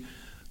typically,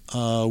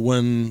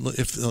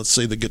 if let's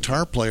say the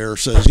guitar player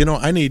says,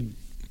 I need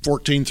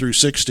 14 through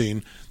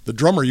 16, the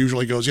drummer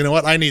usually goes, you know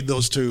what, I need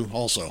those two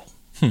also,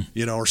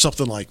 or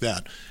something like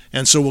that.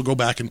 And so we'll go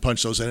back and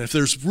punch those in. If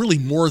there's really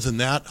more than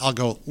that, I'll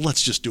go,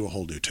 let's just do a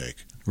whole new take.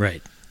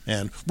 Right.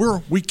 And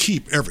we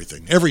keep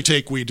everything, every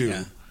take we do.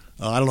 Yeah.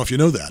 I don't know if you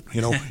know that.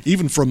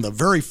 Even from the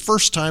very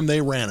first time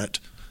they ran it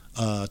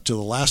to the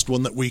last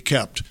one that we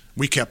kept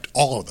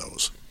all of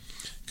those.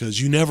 Because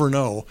you never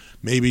know,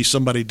 maybe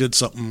somebody did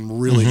something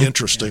really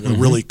interesting or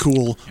really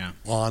cool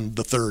on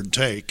the third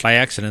take. By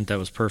accident, that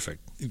was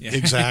perfect.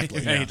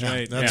 Exactly.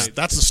 Right.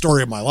 That's the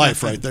story of my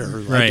life right there.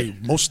 Right. I do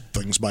most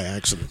things by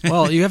accident.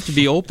 Well, you have to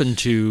be open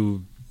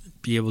to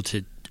be able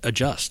to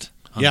adjust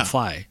on the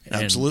fly.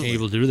 Absolutely. And be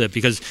able to do that,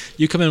 because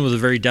you come in with a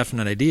very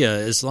definite idea.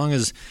 As long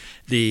as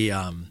the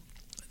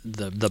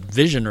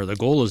vision or the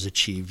goal is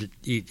achieved,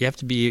 you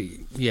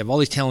have all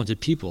these talented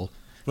people.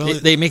 Well,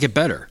 they make it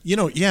better.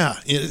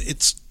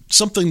 It's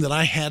something that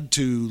I had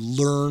to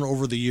learn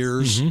over the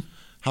years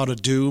how to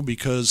do,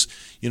 because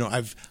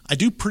I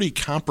do pretty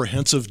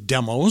comprehensive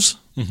demos,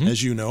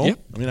 as you know. Yep.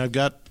 I mean, I've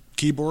got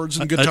keyboards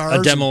and guitars.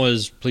 A demo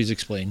is, please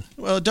explain.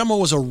 Well, a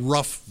demo is a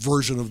rough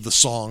version of the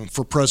song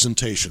for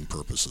presentation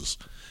purposes.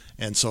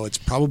 And so it's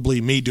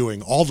probably me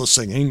doing all the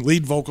singing,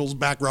 lead vocals,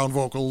 background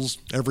vocals,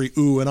 every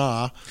ooh and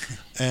ah.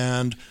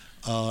 And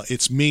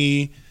it's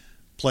me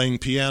playing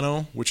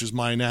piano, which is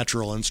my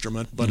natural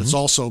instrument, but it's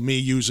also me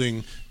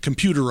using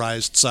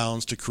computerized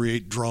sounds to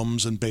create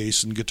drums and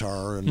bass and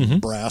guitar and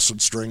brass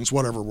and strings,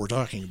 whatever we're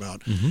talking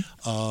about.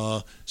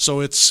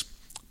 So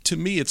to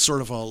me, it's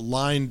sort of a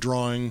line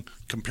drawing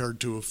compared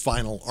to a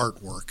final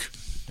artwork.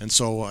 And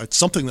so it's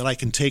something that I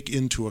can take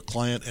into a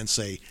client and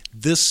say,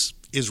 this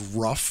is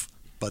rough,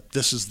 but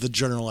this is the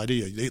general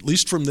idea. At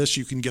least from this,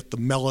 you can get the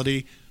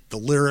melody, the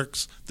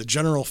lyrics, the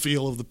general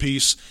feel of the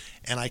piece,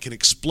 and I can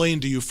explain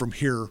to you from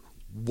here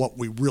what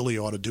we really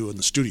ought to do in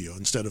the studio.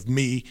 Instead of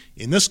me,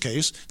 in this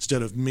case,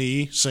 instead of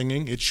me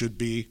singing, it should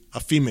be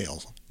a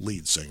female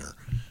lead singer.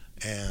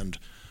 And,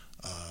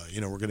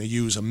 we're going to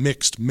use a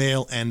mixed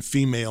male and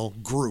female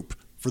group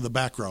for the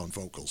background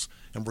vocals.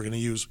 And we're going to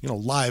use,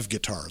 live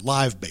guitar,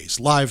 live bass,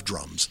 live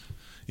drums.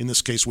 In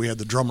this case, we had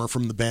the drummer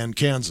from the band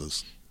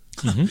Kansas.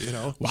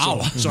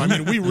 Wow. So I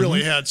mean, we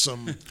really had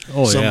some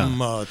top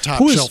shelf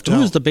talent. Who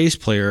was the bass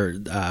player?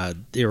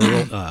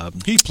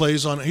 He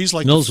plays on. He's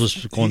like Mills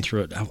was going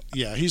through it.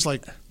 Yeah, he's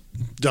like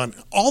done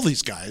all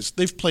these guys.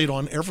 They've played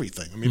on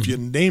everything. I mean, if you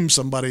name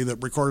somebody that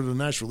recorded in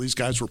Nashville, these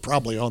guys were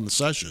probably on the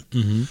session.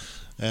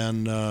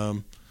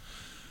 And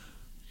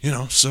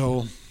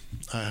so.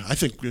 I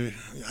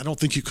don't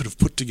think you could have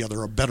put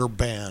together a better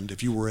band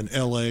if you were in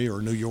L.A. or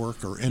New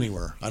York or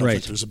anywhere. I don't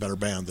think there's a better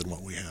band than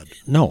what we had.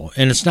 No,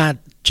 and it's not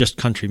just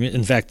country music.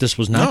 In fact, this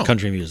was not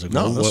country music.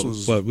 No,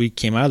 what we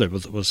came out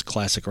of was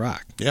classic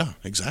rock. Yeah,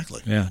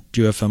 exactly. Yeah,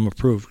 GFM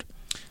approved.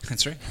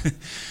 That's right.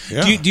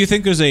 Yeah. Do you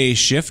think there's a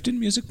shift in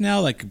music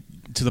now, like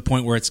to the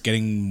point where it's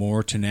getting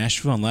more to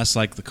Nashville and less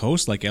like the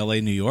coast, like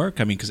L.A., New York?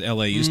 I mean, because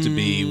L.A. used to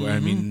be where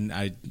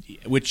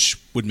which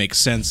would make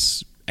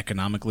sense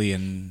economically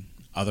and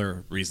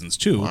other reasons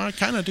too. Well, I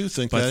kind of do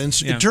think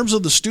that in terms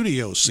of the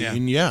studio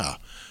scene,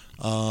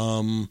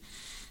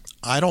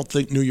 I don't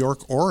think New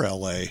York or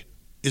LA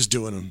is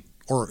doing,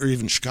 or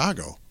even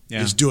Chicago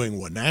is doing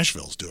what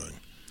Nashville's doing.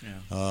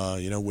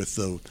 With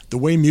the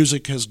way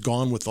music has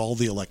gone with all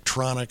the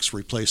electronics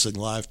replacing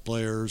live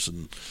players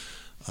and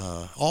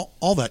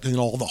all that,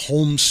 all the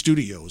home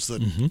studios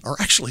that are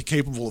actually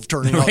capable of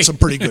turning out some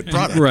pretty good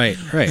product. Right.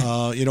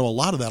 A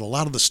lot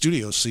of the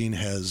studio scene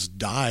has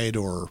died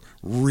or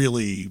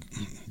really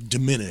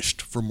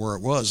diminished from where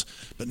it was,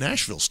 but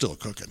Nashville's still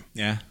cooking.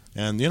 Yeah.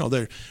 And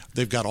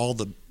they've got all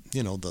the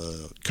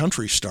the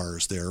country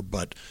stars there,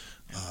 but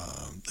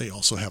they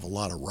also have a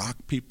lot of rock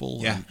people.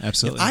 Yeah,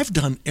 absolutely. I've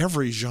done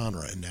every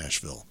genre in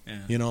Nashville. Yeah.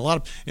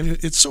 And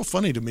it's so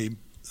funny to me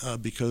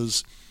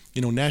because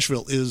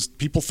Nashville is,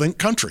 people think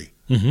country.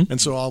 And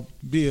so I'll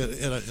be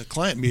at a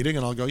client meeting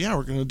and I'll go, yeah,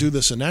 we're going to do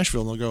this in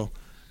Nashville. And they'll go,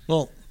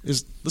 well,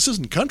 this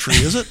isn't country,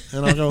 is it?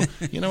 And I'll go,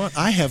 you know what?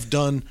 I have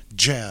done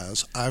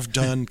jazz. I've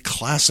done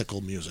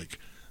classical music.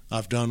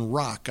 I've done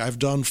rock. I've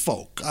done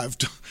folk. I've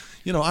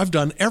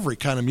done every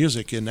kind of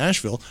music in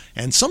Nashville.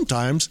 And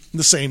sometimes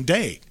the same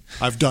day,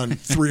 I've done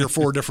 3 or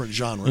 4 different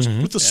genres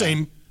with the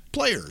same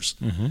players.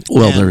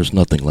 Well, there's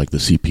nothing like the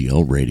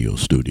CPL radio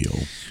studio.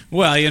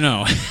 Well,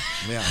 Yeah,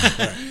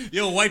 right. the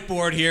old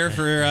whiteboard here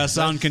for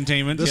sound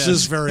containment. This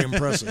is very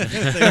impressive.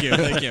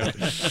 Thank you.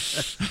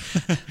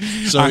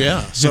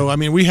 So I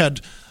mean, we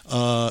had,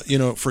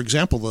 for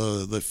example,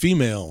 the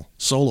female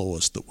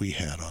soloist that we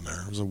had on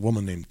there was a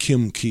woman named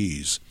Kim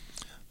Keys,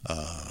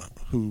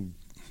 who,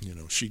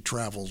 she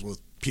travels with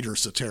Peter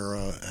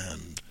Cetera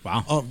and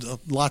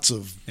lots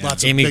of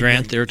Amy big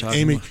Grant. names. They were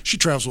talking about. She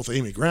travels with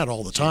Amy Grant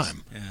all the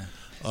time.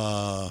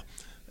 Yeah.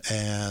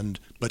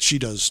 But she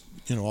does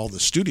all the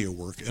studio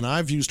work, and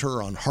I've used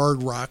her on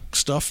hard rock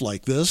stuff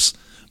like this,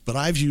 but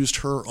I've used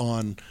her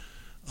on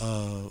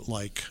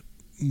like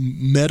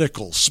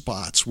medical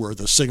spots where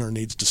the singer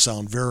needs to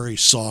sound very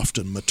soft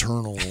and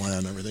maternal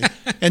and everything,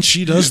 and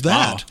she does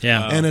that. Wow.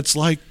 Yeah. And it's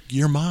like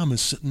your mom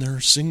is sitting there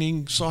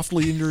singing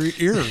softly in your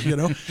ear,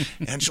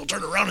 and she'll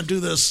turn around and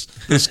do this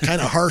kind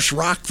of harsh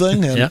rock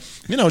thing, and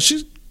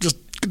she's just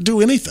could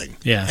do anything.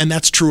 Yeah. And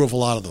that's true of a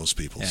lot of those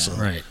people. Yeah. So,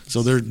 Right.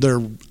 So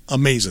they're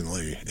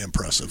amazingly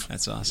impressive.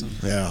 That's awesome.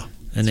 Yeah.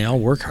 And they all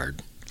work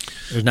hard.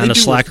 There's not They a do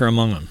slacker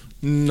among them.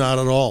 Not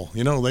at all.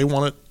 They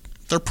want it.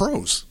 They're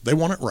pros. They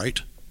want it right,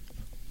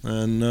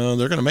 and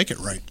they're going to make it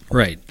right.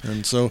 Right.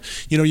 And so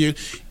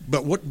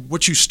But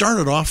what you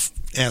started off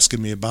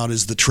asking me about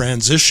is the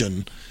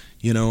transition.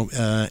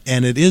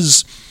 And it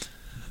is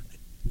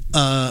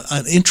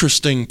an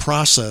interesting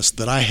process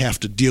that I have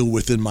to deal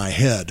with in my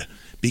head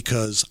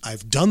because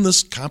I've done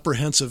this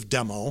comprehensive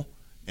demo,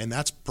 and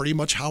that's pretty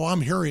much how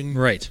I'm hearing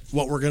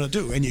what we're going to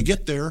do. And you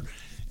get there,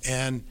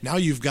 and now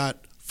you've got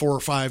 4 or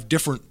 5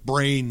 different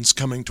brains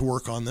coming to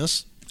work on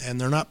this, and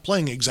they're not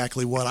playing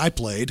exactly what I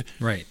played.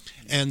 Right.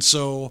 And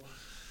so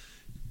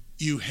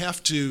you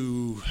have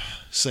to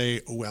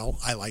say, well,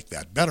 I like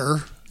that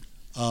better,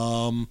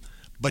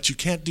 but you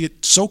can't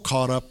get so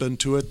caught up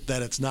into it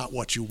that it's not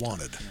what you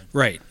wanted.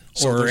 Right.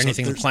 So or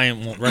anything the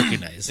client won't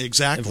recognize.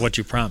 Exactly. Of what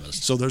you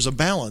promised. So there's a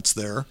balance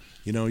there.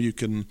 You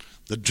can,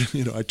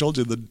 I told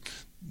you that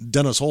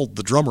Dennis Holt,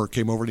 the drummer,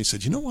 came over and he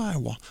said, why I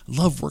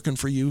love working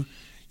for you?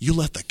 You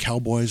let the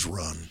Cowboys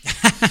run.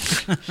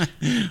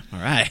 All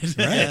right.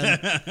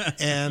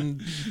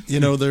 And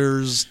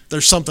there's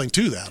something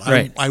to that.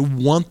 Right. I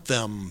want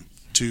them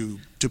to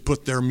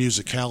put their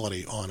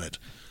musicality on it.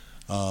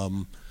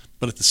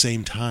 But at the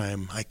same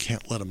time, I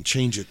can't let them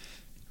change it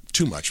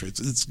too much.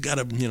 It's got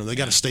to, they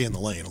got to stay in the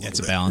lane a little bit. It's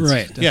a balance.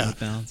 Right. Yeah.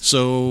 Balance.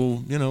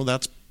 So,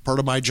 that's part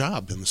of my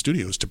job in the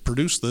studio is to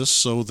produce this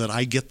so that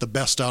I get the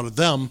best out of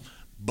them,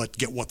 but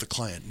get what the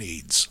client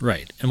needs.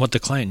 Right. And what the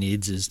client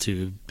needs is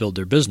to build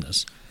their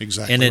business.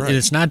 Exactly. And right.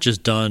 it's not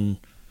just done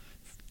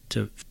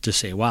to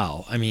say,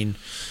 wow. I mean,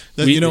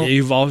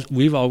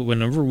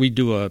 whenever we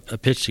do a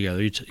pitch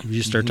together,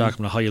 you start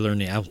talking about how you learn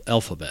the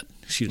alphabet.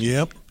 Excuse me.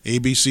 Yep. A,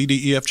 B, C,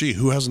 D, E, F, G.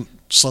 Who hasn't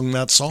sung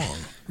that song?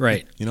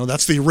 Right.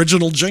 That's the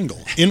original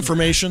jingle.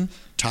 Information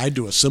tied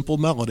to a simple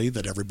melody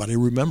that everybody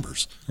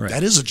remembers. Right.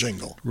 That is a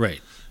jingle. Right.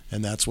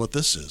 And that's what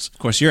this is. Of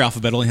course, your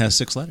alphabet only has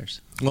 6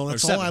 letters. Well,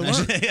 that's Or all I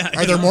 7. learned.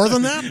 Are there more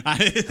than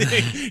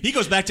that? He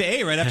goes back to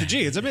A right after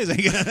G. It's amazing.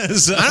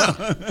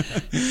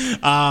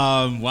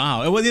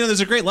 Wow. Well,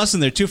 there's a great lesson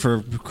there too for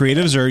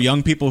creatives or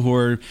young people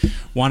who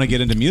want to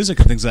get into music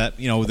and things that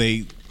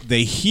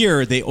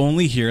they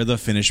only hear the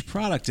finished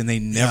product and they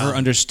never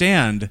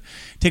understand. It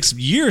takes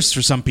years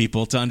for some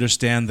people to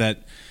understand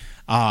that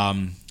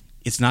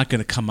it's not going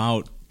to come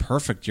out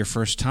perfect your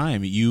first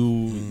time.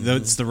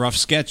 It's the rough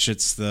sketch.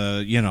 It's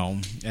the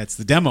it's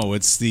the demo.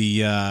 It's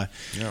the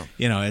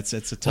it's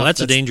a tough. Well, that's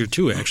a danger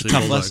too, actually.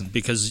 Tough lesson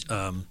because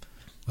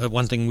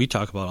one thing we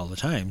talk about all the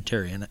time,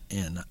 Terry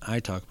and I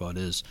talk about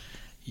is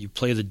you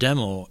play the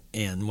demo,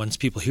 and once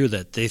people hear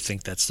that, they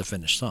think that's the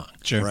finished song.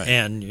 Sure. Right.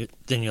 And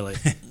then you're like,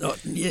 oh,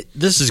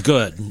 this is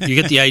good. You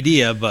get the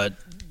idea, but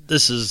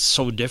this is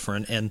so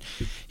different, and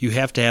you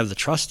have to have the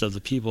trust of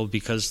the people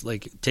because,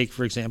 like, take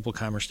for example,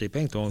 Commerce State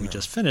Bank, the one we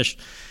just finished.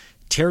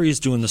 Terry's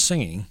doing the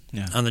singing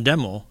on the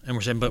demo, and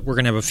we're saying, but we're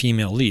going to have a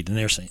female lead, and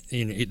they're saying,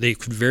 they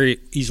could very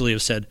easily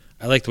have said,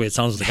 I like the way it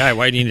sounds with the guy.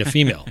 Why do you need a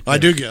female? I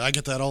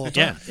get that all the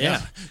time.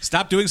 Yeah.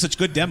 Stop doing such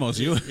good demos,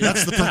 you.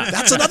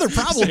 That's another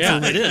problem Yeah,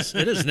 for me. it is,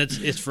 and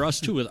it's for us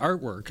too with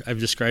artwork. I've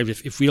described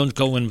if we don't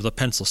go in with a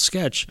pencil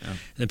sketch,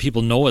 then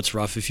people know it's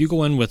rough. If you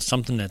go in with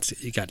something that's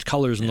got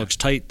colors and looks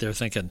tight, they're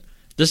thinking,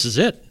 "This is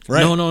it."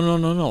 Right.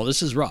 No,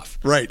 this is rough.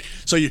 Right.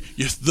 So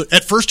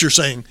at first you're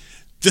saying,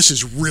 this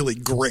is really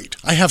great.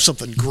 I have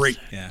something great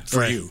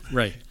for you.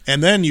 Right.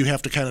 And then you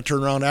have to kind of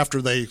turn around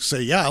after they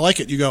say, yeah, I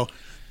like it. You go,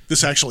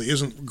 this actually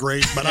isn't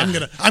great, but I'm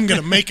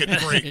gonna make it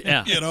great.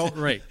 Yeah. You know?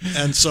 Right.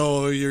 And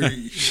so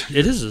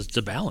it's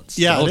a balance.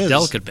 Yeah, It's it is.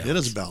 Delicate balance. It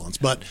is a balance.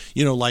 But,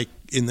 like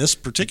in this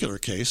particular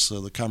case,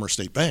 the Commerce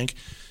State Bank,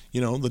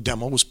 the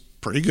demo was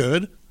pretty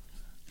good.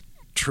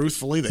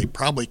 Truthfully, they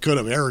probably could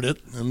have aired it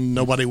and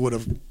nobody would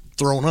have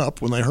thrown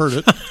up when they heard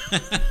it.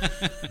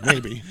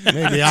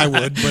 Maybe I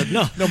would, but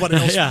nobody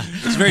else. Yeah.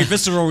 It's a very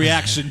visceral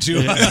reaction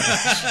to.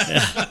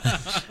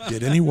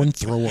 Did anyone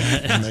throw up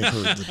when they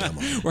heard the demo?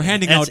 We're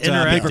handing out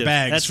paper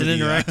bags. That's for an the,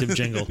 interactive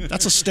jingle.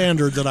 That's a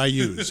standard that I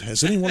use.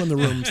 Has anyone in the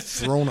room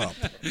thrown up?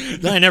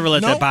 I never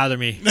let No. that bother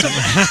me. This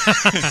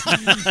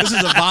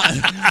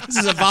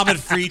is a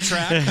vomit-free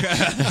track.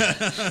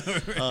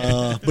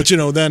 But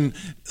then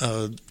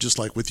just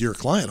like with your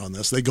client on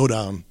this, they go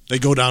down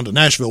to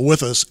Nashville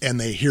with us, and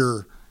they hear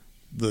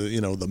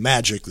the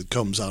magic that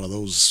comes out of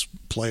those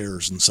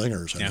players and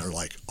singers, and they're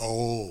like,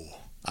 oh,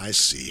 I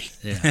see.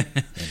 Yeah.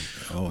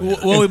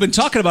 Well, we've been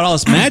talking about all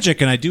this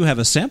magic, and I do have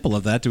a sample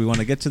of that. Do we want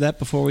to get to that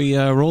before we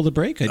roll the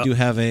break? I do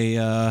have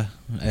I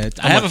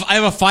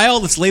have a file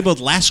that's labeled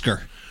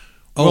Lasker.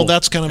 Well,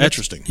 that's kind of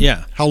interesting.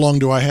 Yeah. How long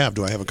do I have?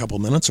 Do I have a couple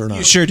minutes or not?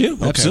 You sure do.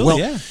 Okay.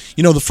 Absolutely, Well,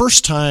 yeah. the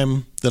first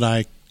time that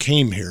I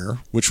came here,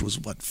 which was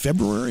It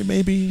February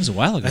maybe? was a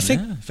while ago. I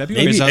think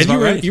February maybe sounds about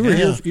right. you were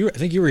Yeah. here. I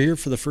think you were here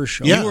for the first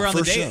show. Yeah. You were on the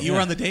first dais. show. You were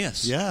on the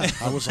dais. Yeah,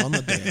 I was on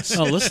the dais.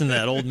 Oh, listen to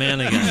that old man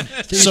again.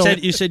 So-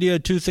 you said you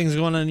had two things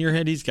going on in your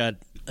head. He's got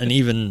an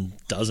even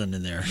dozen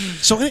in there.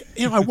 So,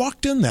 I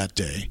walked in that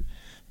day,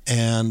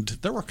 and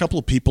there were a couple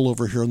of people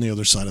over here on the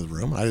other side of the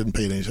room. I didn't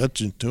pay any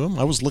attention to them.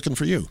 I was looking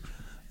for you.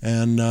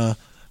 And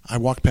I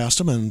walked past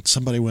them, and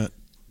somebody went,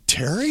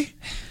 Terry?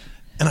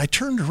 And I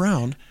turned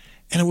around,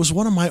 and it was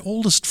one of my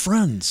oldest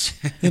friends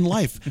in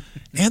life,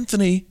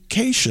 Anthony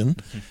Cation.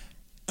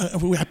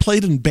 I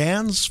played in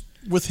bands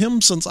with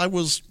him since I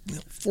was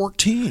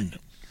 14.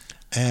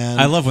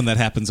 And I love when that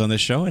happens on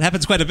this show. It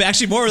happens quite a bit,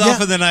 actually more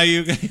often than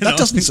that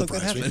doesn't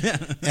surprise me.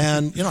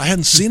 And I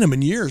hadn't seen him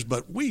in years,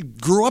 but we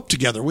grew up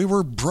together. We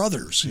were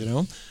brothers,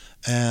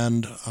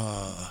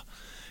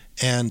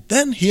 and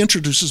then he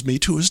introduces me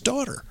to his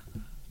daughter,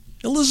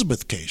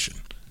 Elizabeth Cation.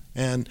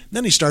 And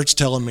then he starts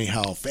telling me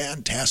how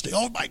fantastic.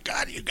 Oh my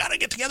God, you got to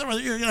get together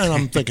with her. And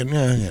I'm thinking,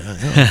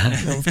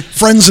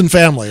 friends and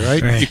family,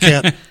 right?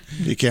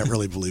 You can't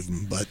really believe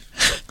them, but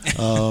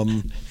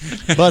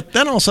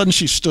then all of a sudden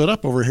she stood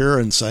up over here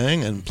and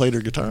sang and played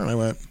her guitar, and I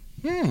went,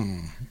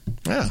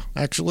 yeah,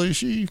 actually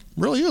she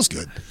really is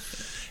good.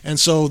 And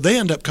so they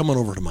end up coming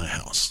over to my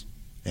house,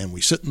 and we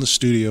sit in the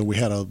studio. We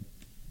had a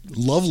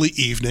lovely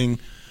evening.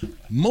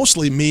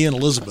 Mostly me and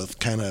Elizabeth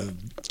kind of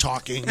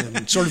talking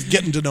and sort of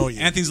getting to know you.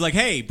 Anthony's like,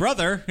 hey,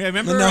 brother,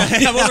 remember? No.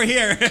 I'm over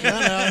here.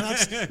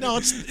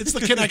 It's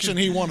the connection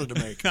he wanted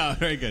to make. Oh,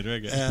 very good,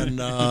 very good. And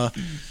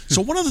so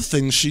one of the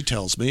things she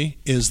tells me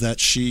is that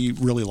she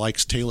really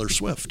likes Taylor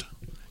Swift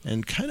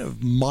and kind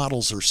of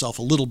models herself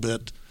a little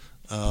bit,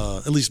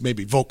 at least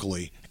maybe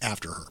vocally,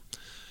 after her.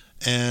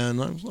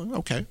 And I was like,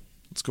 okay,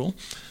 that's cool.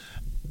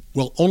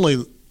 Well,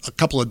 only a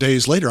couple of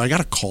days later, I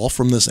got a call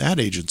from this ad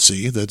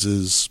agency that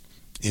is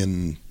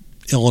in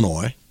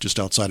Illinois, just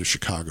outside of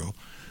Chicago.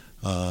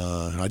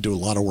 I do a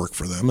lot of work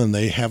for them, and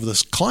they have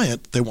this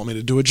client they want me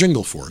to do a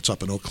jingle for. It's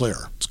up in Eau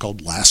Claire. It's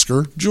called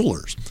Lasker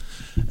Jewelers.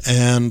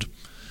 And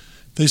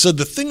they said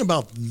the thing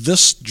about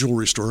this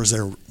jewelry store is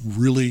they're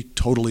really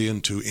totally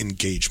into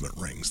engagement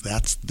rings.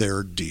 That's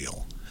their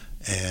deal.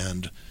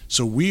 And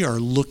so we are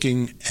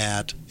looking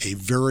at a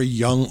very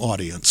young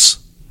audience,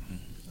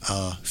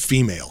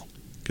 female,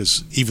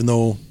 because even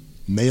though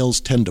males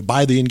tend to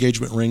buy the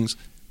engagement rings,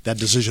 that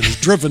decision is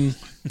driven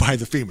by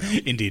the female.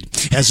 Indeed.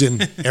 As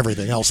in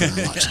everything else in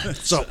our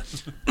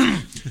lives.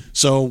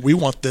 So we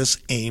want this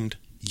aimed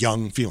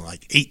young female,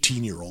 like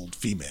 18-year-old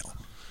female.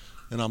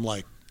 And I'm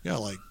like, yeah,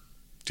 like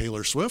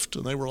Taylor Swift?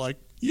 And they were like,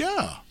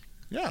 yeah,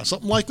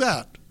 something like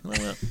that. And I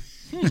went,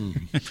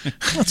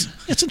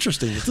 it's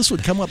interesting that this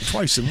would come up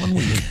twice in 1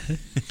 week.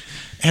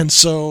 And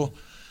so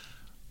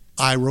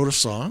I wrote a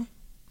song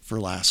for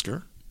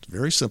Lasker. It's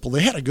very simple.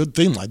 They had a good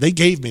theme line. They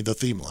gave me the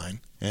theme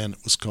line, and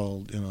it was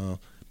called,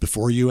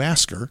 Before You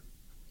Ask Her,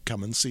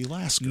 Come and See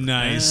Lasker.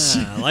 Nice.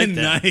 I like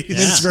that. Nice. And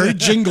it's very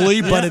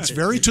jingly, but it's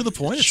very to the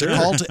point. It's a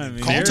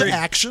call to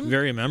action.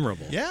 Very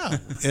memorable. Yeah.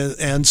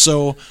 And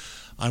so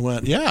I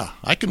went, yeah,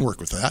 I can work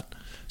with that.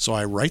 So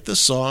I write this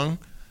song,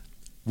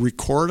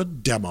 record a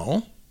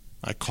demo.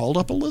 I called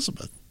up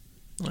Elizabeth.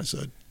 And I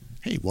said,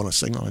 hey, want to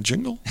sing on a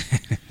jingle?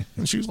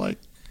 And she was like,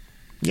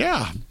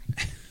 yeah.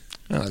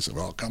 And I said,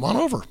 well, come on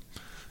over.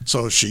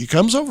 So she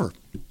comes over.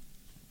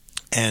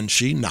 And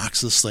she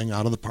knocks this thing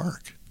out of the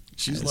park.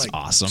 She's That's like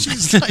awesome.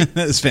 She's like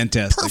That's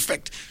fantastic.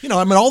 perfect.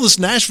 All this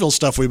Nashville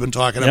stuff we've been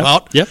talking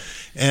about. Yep.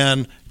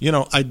 And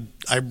I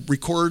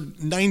record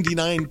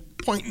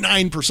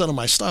 99.9% of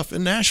my stuff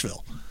in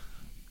Nashville.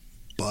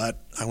 But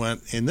I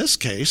went, in this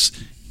case,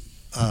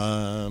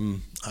 I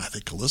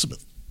think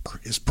Elizabeth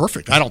is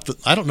perfect. I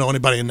don't know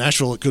anybody in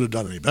Nashville that could have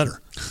done any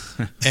better.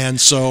 And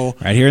so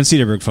Right here in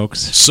Cedarburg, folks.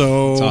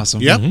 So That's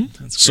awesome. Yep.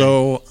 Mm-hmm. That's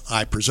so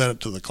I present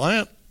it to the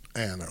client,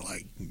 and they're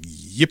like,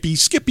 "Yippee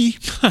skippy!"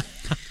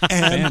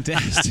 And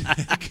Fantastic.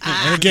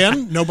 and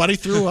again, nobody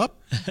threw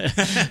up.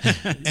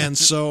 And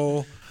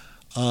so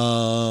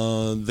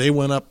they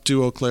went up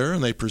to Eau Claire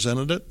and they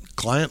presented it.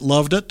 Client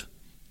loved it,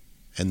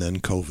 and then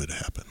COVID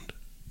happened.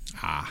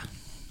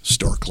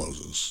 Store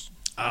closes.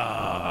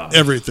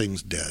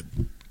 Everything's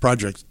dead.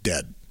 Project's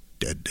dead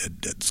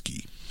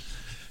ski.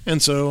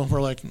 And so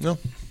we're like, no,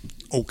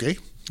 okay.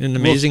 And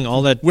amazing,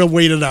 all that We'll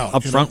wait it out.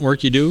 upfront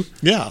work you do,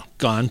 Yeah.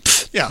 gone.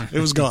 Yeah, it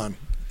was gone.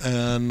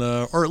 And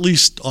or at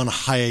least on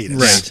hiatus.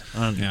 Right.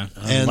 On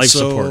And life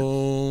so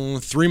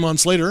support. 3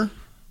 months later,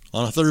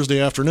 on a Thursday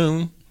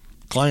afternoon,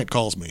 client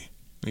calls me.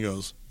 He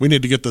goes, "We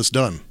need to get this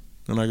done."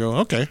 And I go,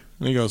 "Okay."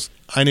 And he goes,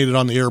 "I need it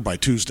on the air by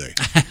Tuesday."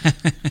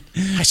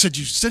 I said,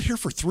 "You sit here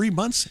for 3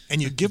 months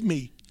and you give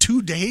me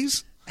 2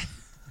 days?"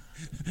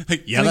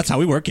 Yeah, that's how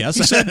we work, yes.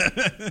 He said,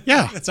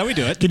 "Yeah. That's how we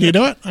do it. Can you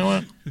do it?" I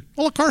went,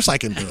 "Well, of course I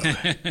can do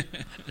it."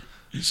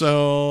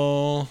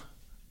 So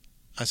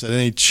I said,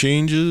 "Any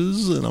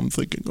changes?" And I'm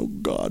thinking, "Oh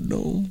God,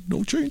 no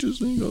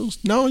changes." And he goes,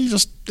 "No, you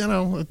just,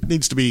 it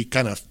needs to be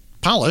kind of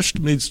polished,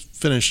 needs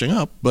finishing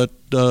up." But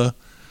I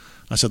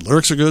said,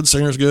 "Lyrics are good,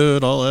 singer's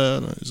good, all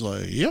that." And he's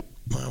like, "Yep."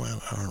 I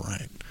went, "All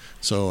right."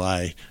 So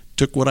I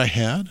took what I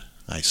had,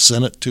 I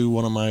sent it to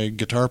one of my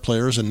guitar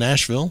players in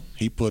Nashville.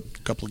 He put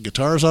a couple of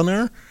guitars on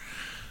there.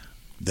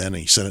 Then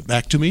he sent it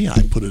back to me.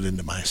 I put it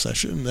into my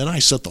session. Then I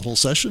sent the whole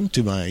session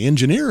to my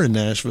engineer in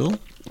Nashville,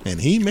 and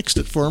he mixed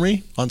it for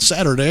me on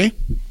Saturday,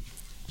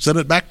 sent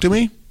it back to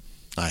me.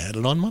 I had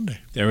it on Monday.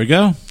 There we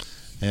go.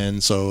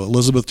 And so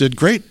Elizabeth did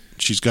great.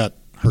 She's got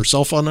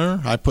herself on there.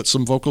 I put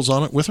some vocals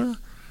on it with her,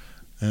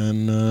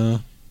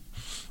 and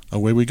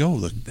away we go.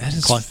 The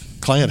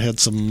client had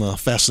some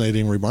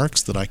fascinating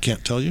remarks that I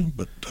can't tell you,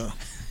 but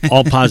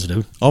All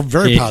positive. oh,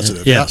 very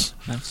positive. Yeah. Yes.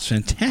 That's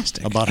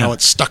fantastic. About how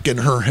it's stuck in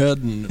her head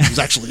and it was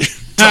actually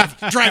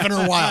driving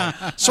her wild.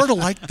 Sort of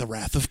like The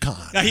Wrath of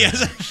Khan.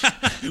 Yes.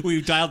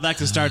 We've dialed back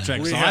to Star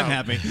Trek, so have. I'm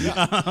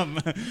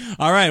happy.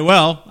 All right,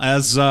 well,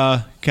 as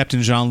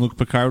Captain Jean-Luc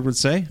Picard would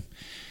say,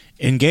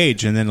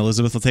 engage, and then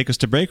Elizabeth will take us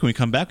to break. When we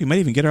come back, we might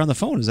even get her on the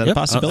phone. Is that a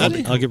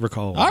possibility? I'll give her a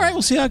call. All right,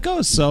 we'll see how it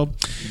goes. So,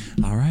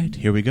 all right,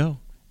 here we go.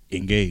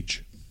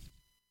 Engage.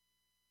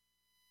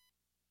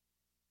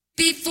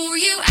 Before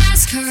you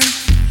ask her,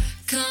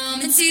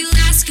 come and see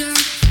Lasker.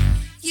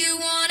 You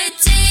want to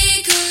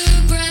take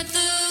her breath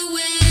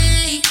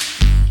away.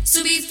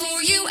 So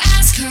before you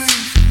ask her,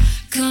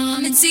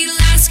 come and see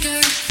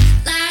Lasker.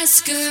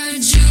 Lasker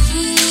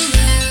Jewelers.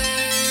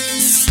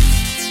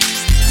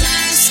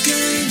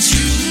 Lasker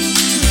Jewelers.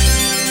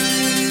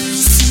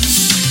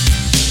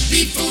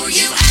 Before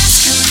you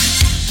ask her,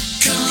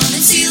 come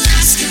and see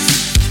Lasker.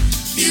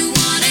 You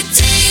want to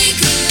take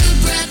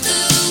her breath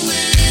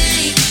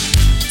away.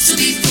 So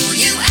before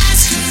you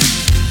ask her,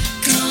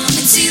 come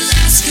and see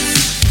Lasker.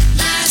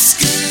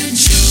 Lasker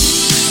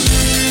Jewelers.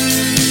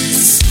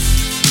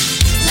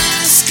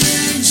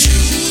 Lasker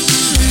Jewelers.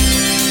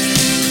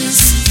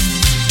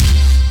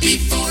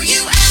 Before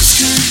you ask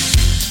her,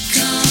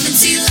 come and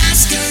see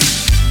Lasker.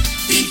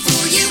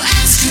 Before you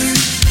ask her,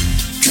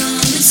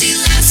 come and see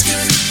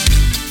Lasker.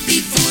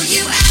 Before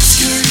you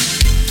ask her,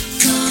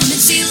 come and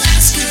see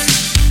Lasker.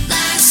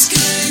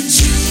 Lasker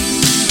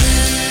Jewelers.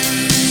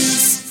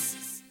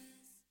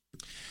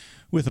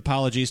 With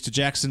apologies to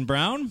Jackson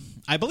Brown.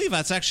 I believe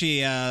that's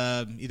actually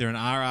either an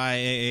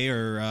RIAA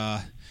or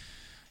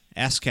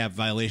ASCAP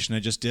violation I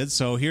just did.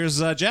 So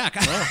here's Jack.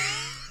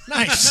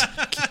 Nice.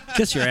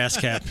 Kiss your ass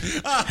cap.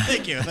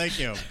 Thank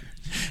you.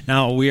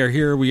 Now, we are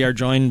here. We are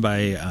joined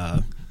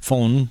by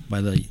phone by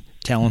the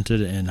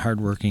talented and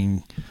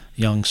hardworking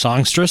young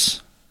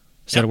songstress.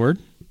 Is that a word?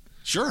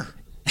 Sure.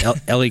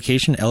 Ellie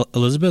Cation.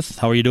 Elizabeth,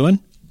 how are you doing?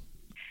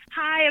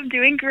 Hi, I'm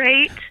doing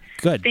great.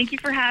 Good. Thank you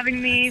for having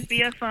me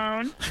via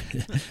phone.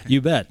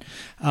 You bet.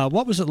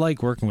 What was it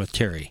like working with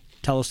Terry?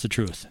 Tell us the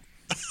truth.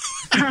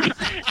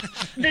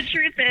 The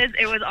truth is,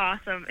 it was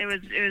awesome. It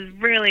was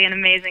really an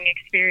amazing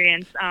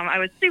experience. I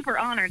was super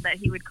honored that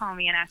he would call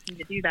me and ask me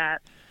to do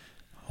that.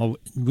 Well,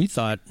 we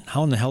thought,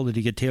 how in the hell did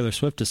he get Taylor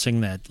Swift to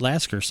sing that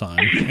Lasker song?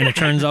 And it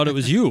turns out it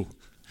was you.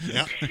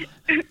 Yeah.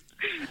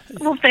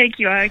 Well, thank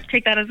you. I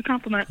take that as a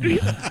compliment.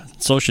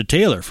 So should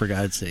Taylor, for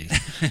God's sake.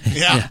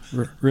 Yeah.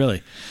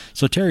 Really.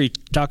 So, Terry,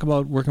 talk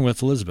about working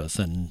with Elizabeth.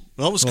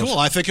 Well, it was cool.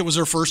 I think it was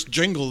her first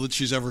jingle that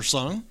she's ever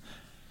sung.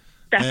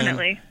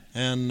 Definitely.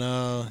 And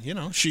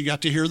she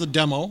got to hear the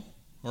demo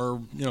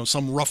or,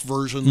 some rough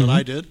version that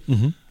I did.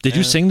 Mm-hmm. Did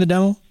you sing the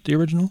demo, the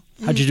original?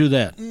 How'd you do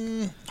that?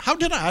 How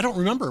did I? I don't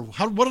remember.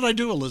 What did I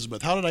do,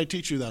 Elizabeth? How did I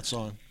teach you that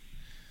song?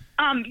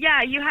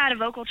 Yeah, you had a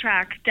vocal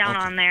track down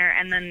on there,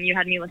 and then you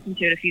had me listen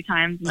to it a few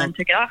times, and then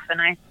took it off,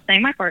 and I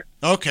sang my part.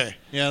 Okay.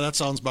 Yeah, that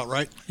sounds about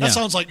right. That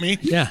sounds like me.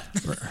 Yeah.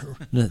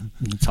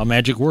 That's how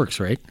magic works,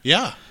 right?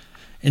 Yeah.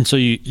 And so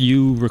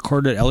you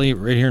recorded Ellie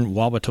right here in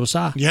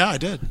Wauwatosa? Yeah, I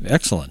did.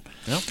 Excellent.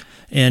 Yep.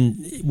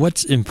 And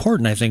what's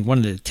important, I think, one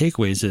of the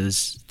takeaways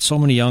is so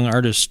many young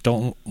artists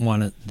don't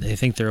want to, they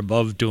think they're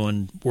above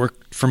doing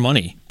work for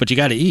money, but you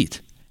got to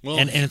eat. Well,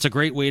 and it's a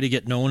great way to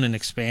get known and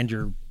expand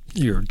your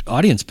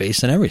audience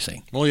base and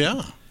everything. Well,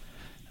 yeah.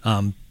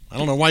 I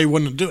don't know why you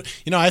wouldn't do it.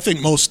 I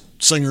think most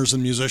singers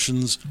and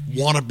musicians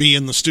want to be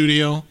in the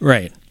studio.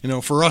 Right.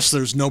 For us,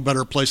 there's no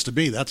better place to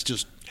be. That's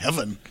just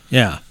heaven.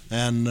 Yeah.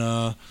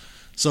 And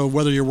so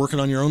whether you're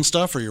working on your own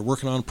stuff or you're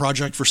working on a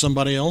project for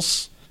somebody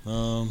else,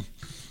 I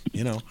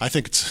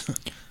think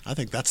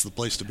that's the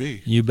place to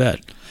be. You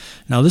bet.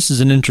 Now, this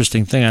is an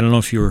interesting thing. I don't know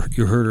if you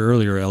heard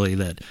earlier, Ellie,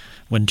 that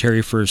when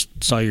Terry first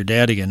saw your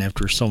dad again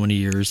after so many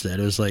years, that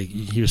it was like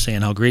he was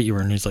saying how great you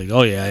were, and he's like,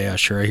 "Oh yeah,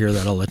 sure, I hear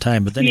that all the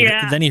time." But then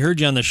he heard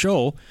you on the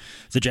show,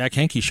 the Jack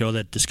Henke show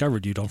that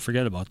discovered you. Don't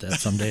forget about that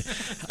someday.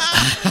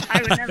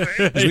 I would never.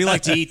 We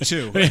like to eat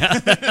too.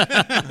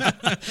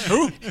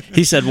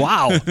 He said,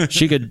 "Wow,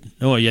 she could."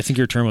 Oh, I think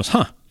your term was,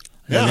 "Huh."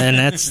 Yeah. And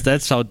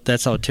that's how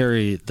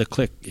Terry, the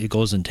click, it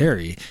goes in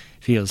Terry.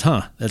 He goes,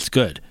 "Huh, that's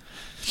good."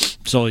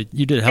 So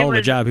you did a hell of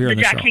a job here on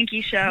the show. The Jack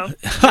Henke show.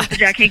 It was the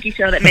Jack Henke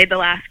show that made the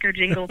Lasker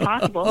jingle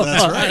possible.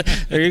 That's right.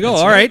 There you go.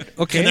 All right.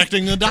 Okay.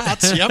 Connecting the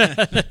dots. Yep.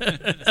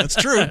 That's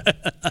true.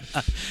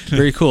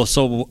 Very cool.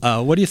 So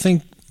what do you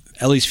think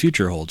Ellie's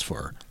future holds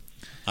for her?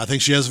 I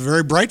think she has a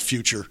very bright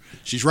future.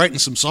 She's writing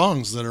some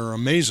songs that are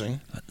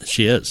amazing.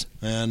 She is.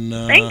 And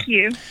thank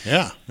you.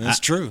 Yeah, that's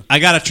true. I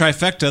got a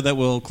trifecta that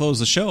we'll close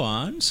the show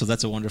on, so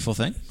that's a wonderful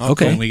thing.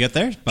 Okay. When we get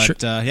there. But, Sure.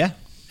 Yeah.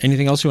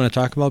 Anything else you want to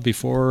talk about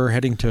before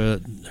heading to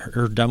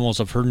her demos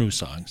of her new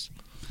songs?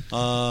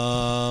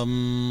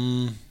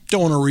 Don't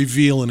want to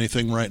reveal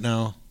anything right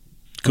now.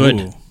 Good.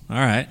 Ooh, all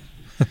right.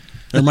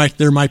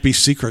 There might be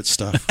secret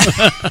stuff.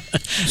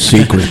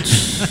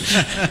 Secrets.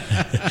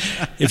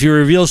 If you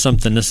reveal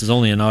something, this is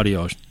only an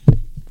audio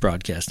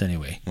broadcast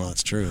anyway. Well,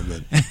 that's true,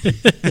 but You're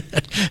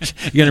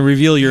going to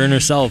reveal your inner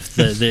self.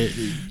 I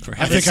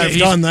think I've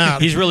done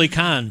that. He's really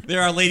con.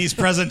 There are ladies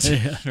present.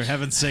 For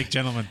heaven's sake,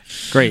 gentlemen.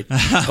 Great.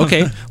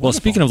 Okay. Well,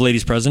 speaking of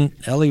ladies present,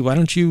 Ellie, why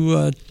don't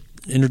you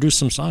introduce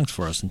some songs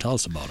for us and tell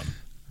us about them?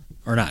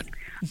 Or not?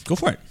 Go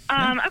for it.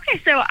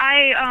 Okay, so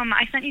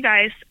I sent you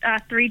guys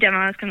 3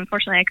 demos because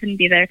unfortunately I couldn't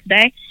be there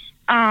today.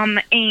 There's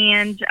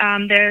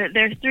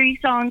 3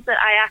 songs that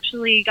I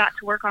actually got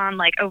to work on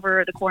like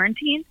over the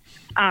quarantine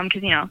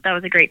because that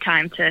was a great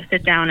time to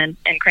sit down and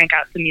crank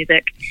out some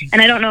music.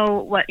 And I don't know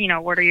what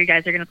order you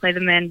guys are going to play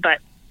them in, but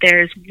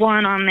there's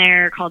one on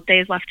there called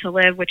Days Left to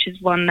Live, which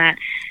is one that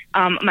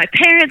my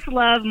parents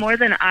love more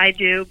than I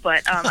do,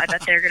 but I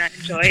bet they're going to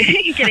enjoy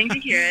getting to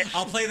hear it.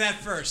 I'll play that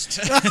first.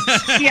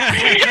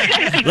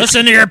 Yeah.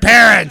 Listen to your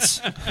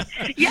parents.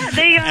 Yeah,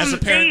 they As a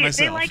parent they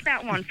myself. like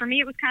that one. For me,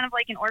 it was kind of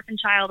like an orphan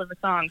child of a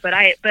song, but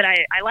I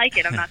like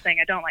it. I'm not saying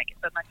I don't like it,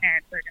 but my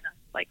parents are gonna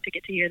like to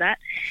get to hear that,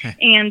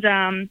 and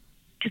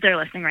because they're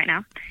listening right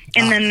now.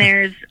 And then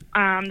there's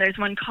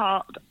one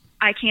called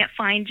I Can't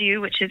Find You,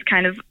 which is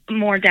kind of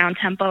more down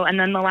tempo, and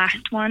then the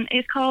last one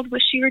is called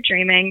Wish You Were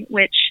Dreaming,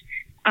 which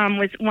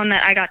was one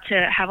that I got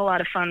to have a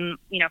lot of fun,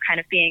 kind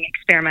of being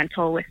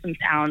experimental with some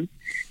sounds,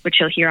 which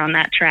you'll hear on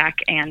that track,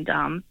 and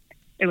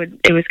it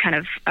was kind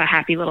of a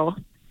happy little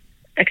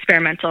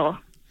experimental.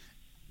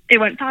 It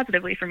went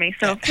positively for me.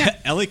 So yeah.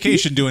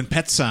 Ellie-cation doing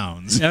pet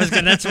sounds.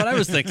 That's what I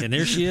was thinking.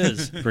 There she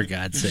is, for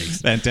God's sakes.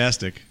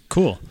 Fantastic.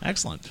 Cool.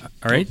 Excellent.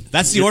 All right.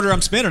 That's the order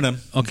I'm spinning them.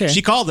 Okay.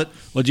 She called it.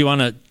 Well, do you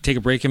want to take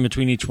a break in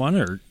between each one,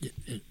 or?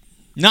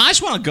 No, I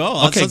just want to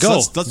go. Okay,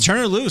 go. Let's turn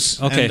her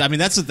loose. Okay. And, I mean,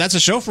 that's a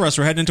show for us.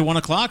 We're heading into 1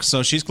 o'clock,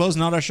 so she's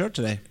closing out our show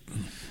today.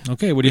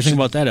 Okay, what do you think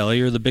about that, Ellie?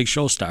 You're the big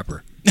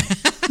showstopper.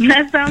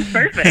 That sounds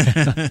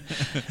perfect.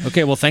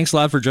 Okay, well, thanks a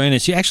lot for joining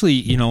us. You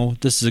actually,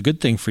 this is a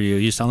good thing for you.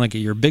 You sound like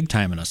you're big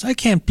timing us. I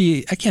can't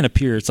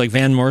appear. It's like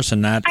Van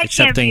Morrison not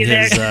accepting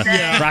his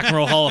Rock and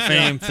Roll Hall of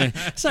Fame thing.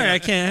 Sorry, I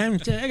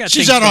can't. I got.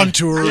 She's out on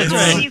tour. I'm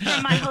calling you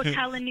from my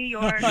hotel in New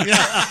York.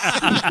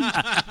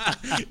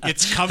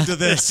 It's come to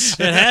this.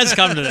 It has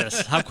come to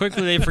this. How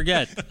quickly they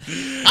forget.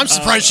 I'm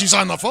surprised she's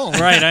on the phone.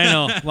 Right, I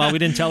know. Well, we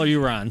didn't tell her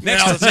you were on.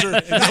 Yeah, that's true.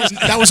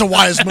 That was a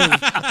wise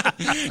move.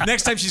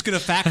 Next time she's going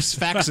to fax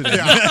it in.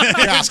 Yeah.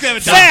 It's gonna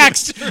have a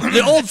Faxed!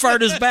 The old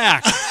fart is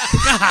back.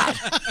 God.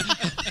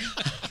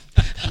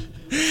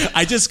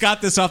 I just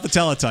got this off the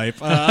teletype.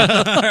 All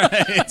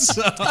right,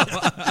 so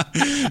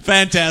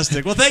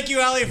fantastic. Well, thank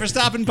you, Ellie, for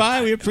stopping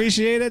by. We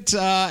appreciate it.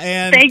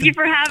 And Thank you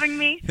for having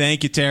me.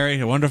 Thank you,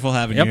 Terry. Wonderful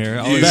having Yep. you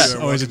here. You bet.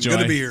 Always a joy. Good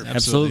to be here.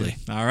 Absolutely.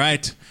 All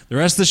right. The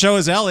rest of the show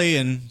is Ellie,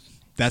 and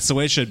that's the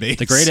way it should be.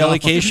 The great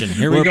Ellie-cation.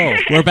 Here we go.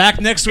 We're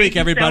back next week,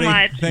 everybody. so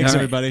much. Thanks, All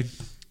right. everybody.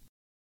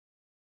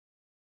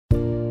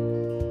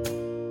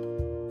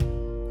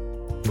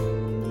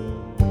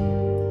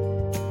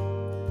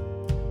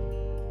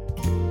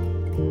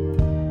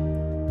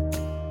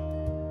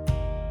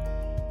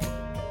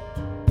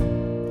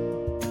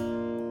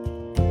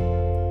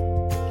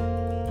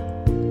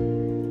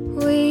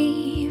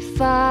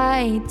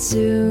 fight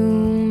too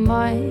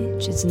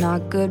much, it's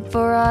not good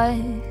for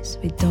us.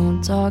 We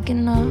don't talk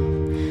enough,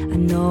 I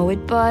know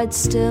it, but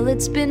still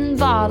it's been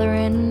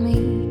bothering me.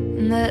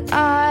 And that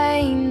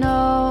I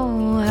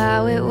know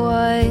how it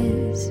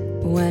was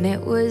when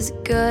it was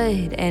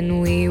good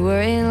and we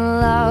were in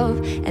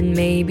love. And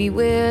maybe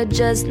we're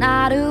just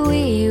not who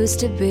we used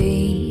to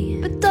be.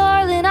 But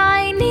darling,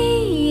 I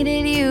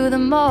needed you the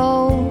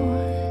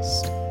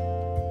most.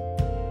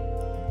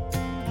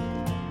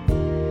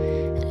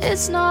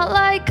 It's not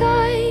like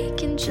I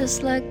can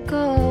just let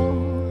go.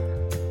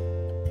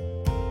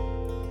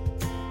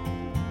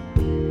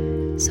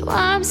 So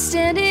I'm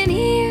standing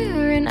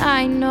here and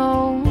I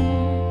know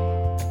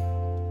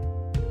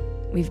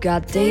we've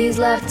got days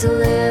left to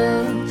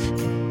live.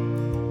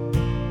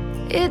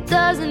 It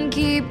doesn't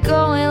keep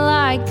going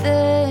like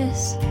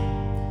this.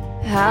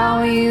 How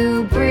are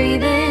you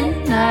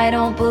breathing? I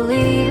don't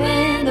believe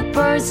in the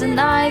person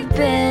I've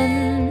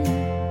been.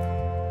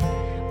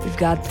 We've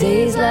got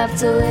days left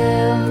to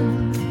live.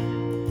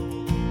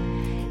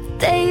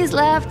 Days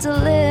left to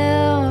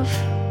live.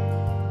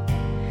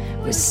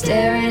 We're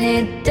staring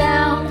it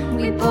down.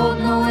 We both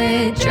know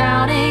we're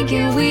drowning.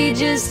 Can we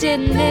just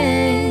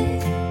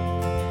admit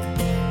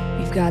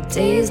we've got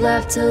days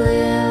left to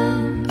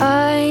live?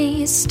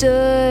 I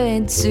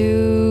stood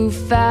too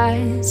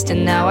fast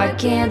and now I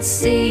can't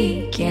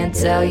see. Can't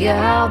tell you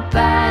how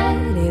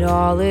bad it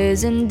all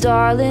is. And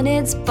darling,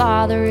 it's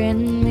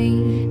bothering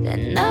me that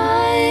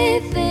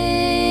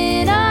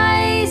nothing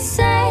I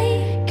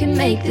say can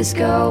make this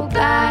go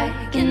back.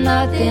 And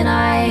nothing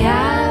I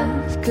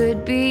have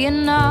could be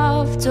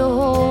enough to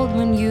hold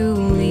when you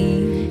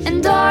leave.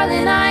 And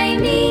darling, I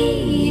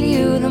need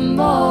you the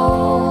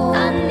most.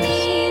 I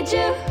need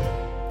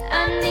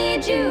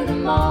you the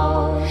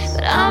most.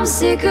 But I'm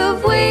sick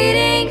of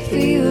waiting for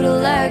you to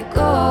let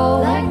go.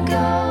 Let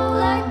go,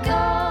 let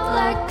go,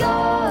 let go.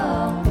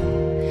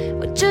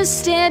 We're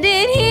just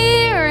standing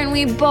here and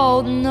we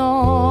both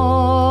know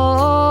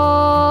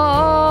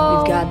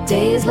we've got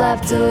days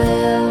left to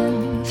live.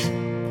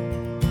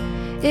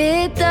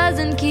 It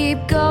doesn't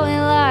keep going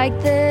like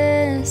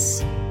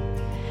this.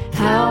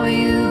 How are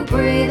you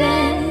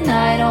breathing?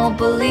 I don't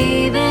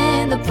believe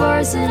in the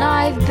person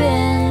I've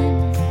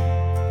been.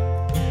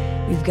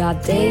 We've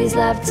got days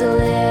left to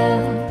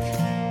live.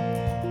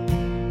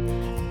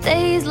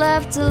 Days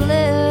left to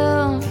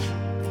live.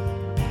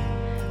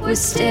 We're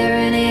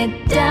staring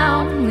it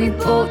down. We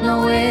both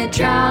know we're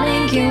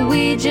drowning. Can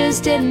we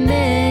just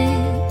admit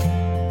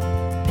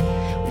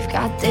we've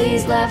got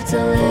days left to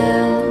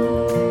live?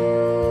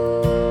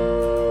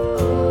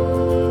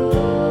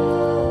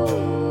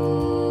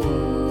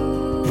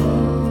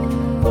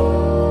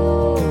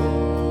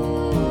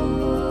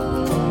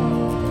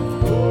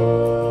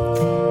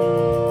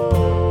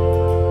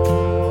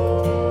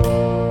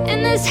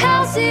 This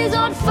house is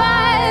on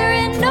fire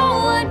and no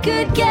one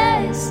could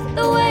guess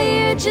the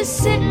way you're just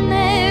sitting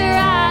there.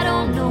 I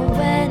don't know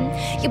when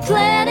you're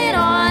planning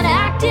on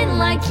acting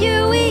like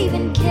you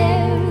even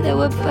care that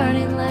we're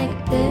burning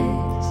like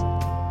this.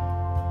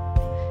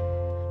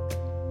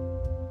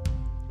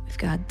 We've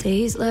got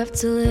days left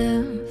to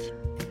live.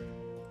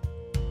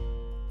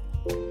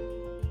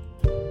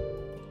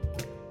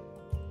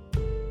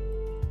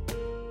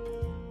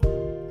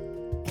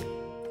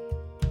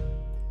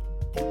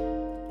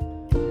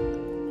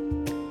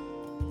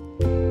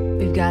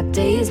 Got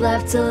days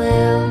left to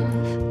live.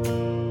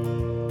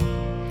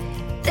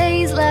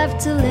 Days left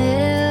to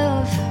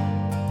live.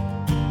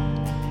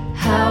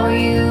 How are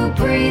you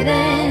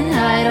breathing?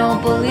 I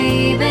don't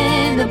believe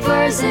in the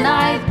person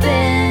I've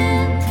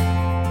been.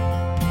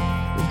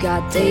 We've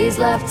got days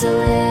left to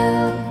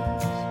live.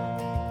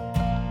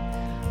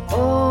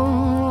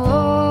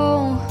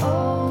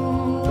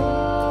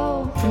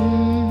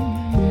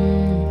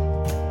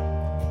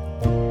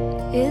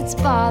 It's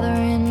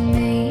bothering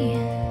me.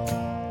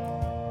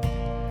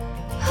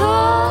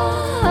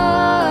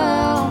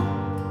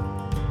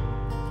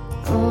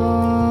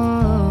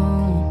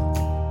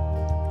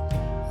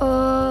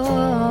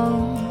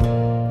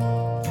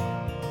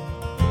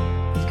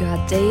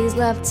 Days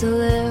left to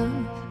live.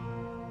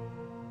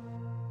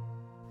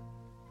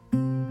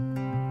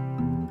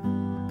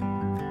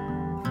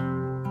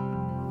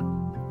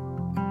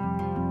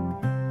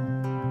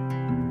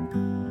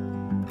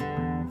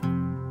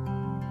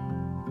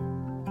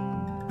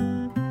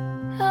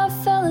 I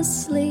fell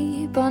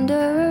asleep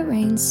under a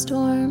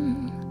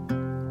rainstorm.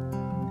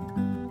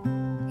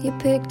 You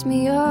picked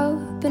me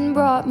up and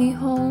brought me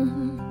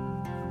home.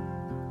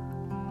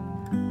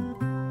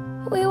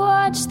 We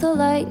watched the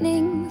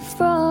lightning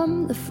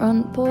from the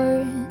front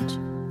porch.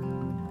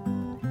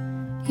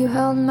 You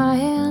held my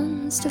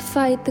hands to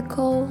fight the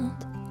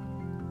cold.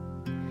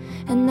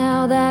 And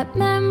now that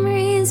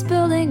memory's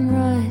building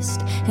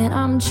rust, and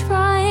I'm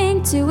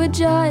trying to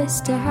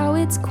adjust to how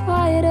it's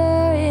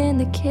quieter in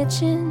the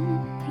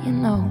kitchen, you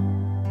know.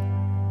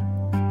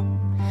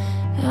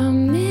 I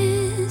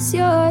miss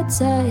your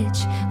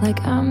touch,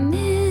 like I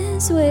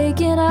miss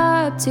waking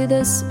up to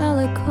the smell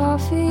of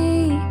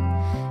coffee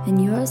and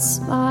your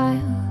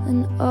smile.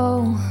 And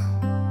oh,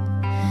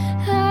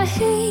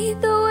 hate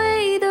the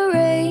way the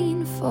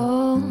rain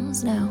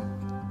falls now,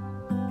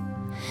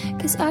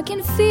 'cause I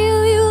can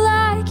feel you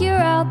like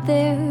you're out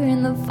there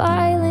and the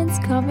violence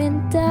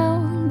coming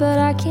down, but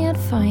I can't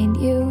find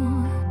you.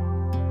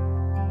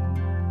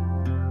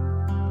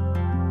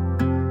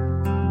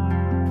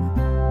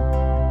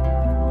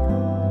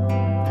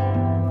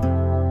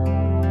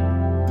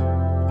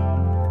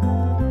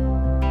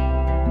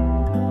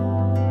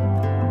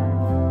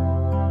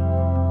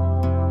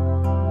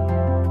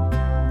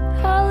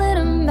 I lit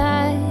a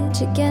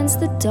match against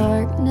the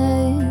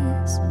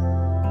darkness,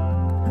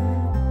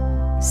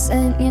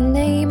 sent your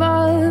name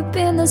up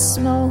in the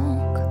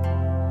smoke.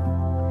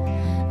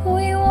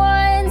 We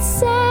once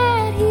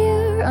sat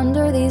here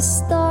under these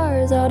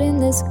stars out in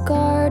this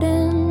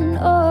garden.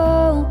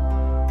 Oh,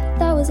 but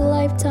that was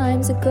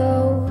lifetimes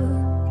ago.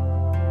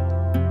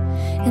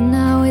 And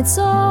now it's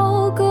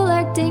all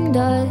collecting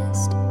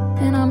dust,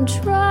 and I'm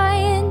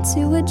trying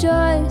to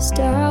adjust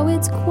to how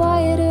it's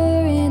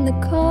quieter in the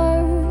car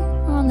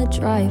on the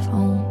drive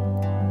home.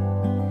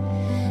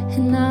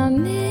 And I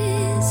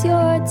miss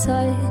your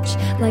touch,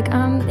 like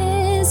I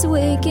miss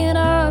waking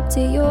up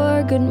to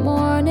your good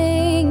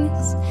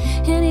mornings.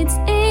 And it's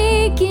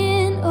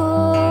aching,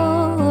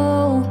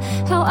 oh,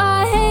 how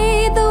I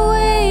hate the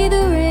way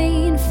the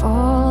rain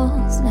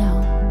falls now.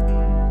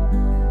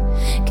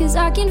 'Cause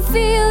I can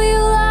feel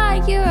you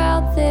like you're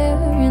out there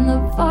and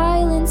the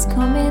violence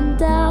coming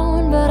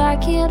down, but I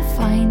can't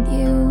find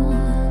you.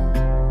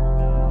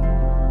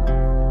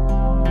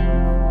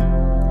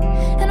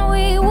 And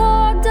we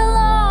walked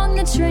along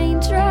the train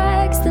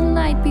tracks the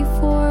night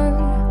before,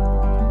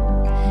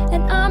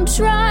 and I'm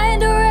trying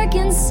to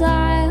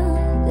reconcile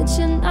that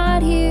you're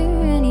not here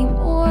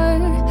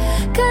anymore.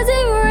 'Cause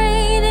it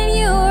rained and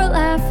you were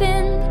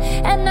laughing,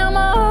 and now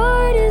my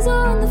heart is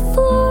on the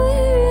floor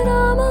and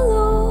I'm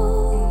alone.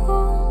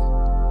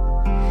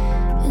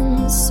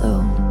 And so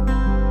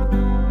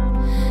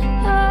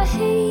I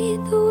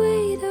hate the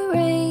way the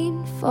rain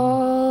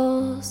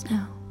falls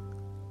now.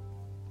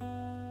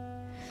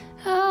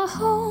 I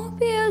hope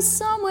you're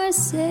somewhere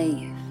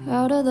safe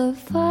out of the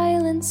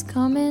violence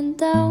coming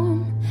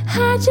down.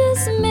 I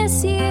just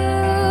miss you,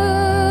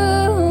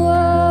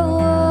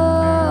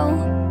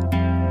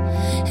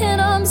 and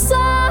I'm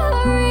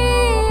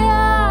sorry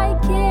I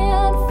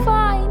can't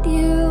find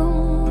you.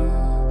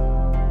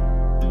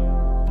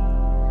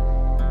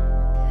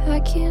 I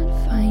can't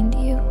find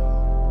you.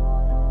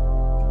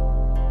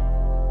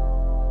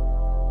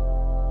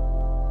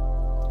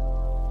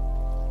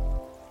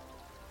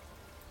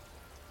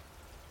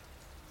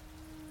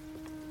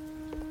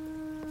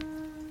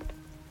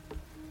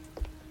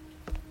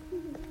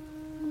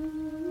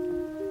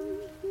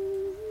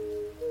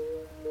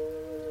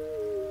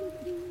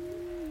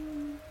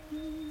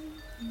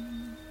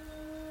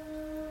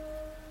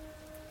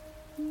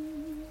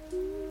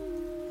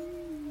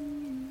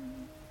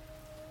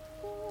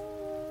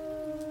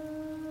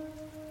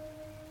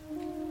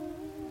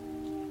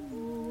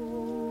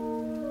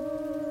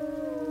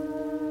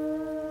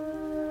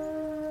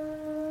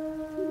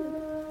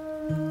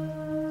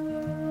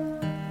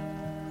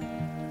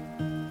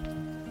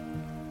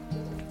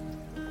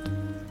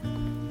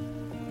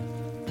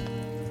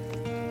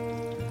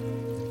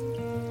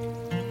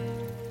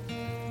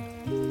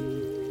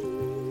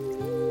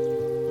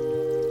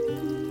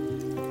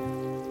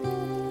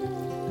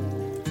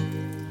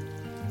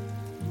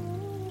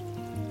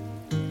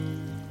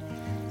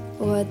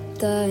 What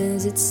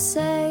does it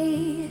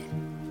say?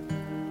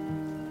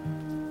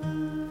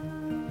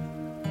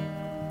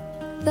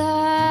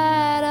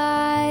 That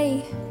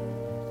I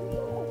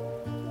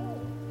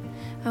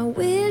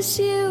wish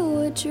you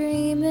were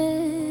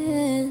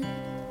dreaming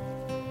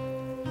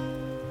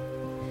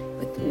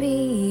with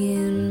me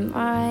in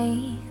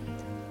mind.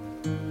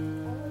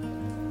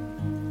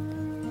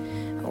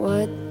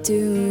 What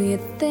do you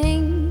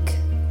think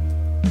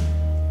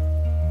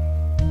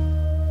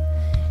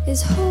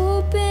is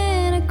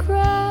hoping to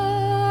cry?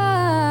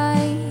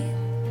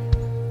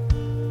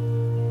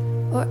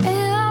 Or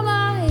am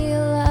I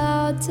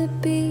allowed to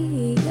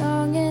be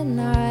young and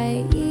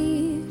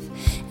naive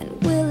and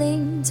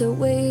willing to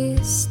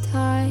waste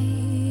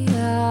time?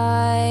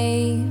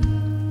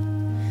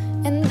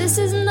 And this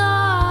is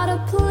not a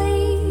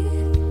plea,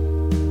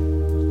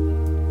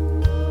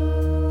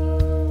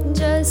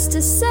 just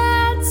a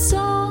sad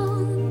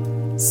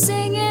song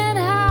singing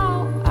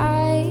how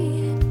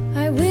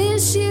I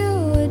wish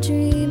you were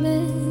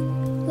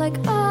dreaming like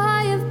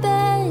I have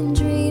been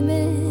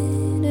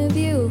dreaming of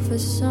you for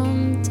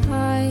some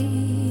time.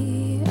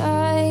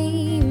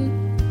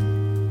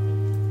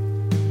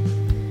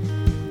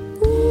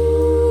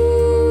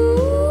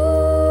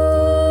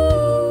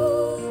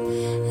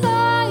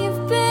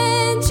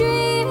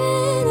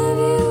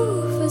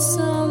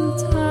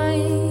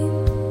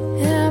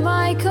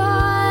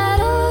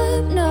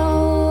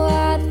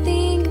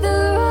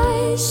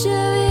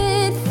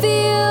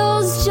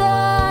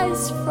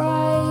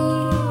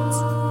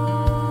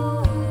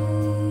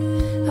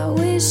 I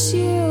wish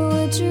you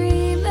were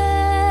dreaming.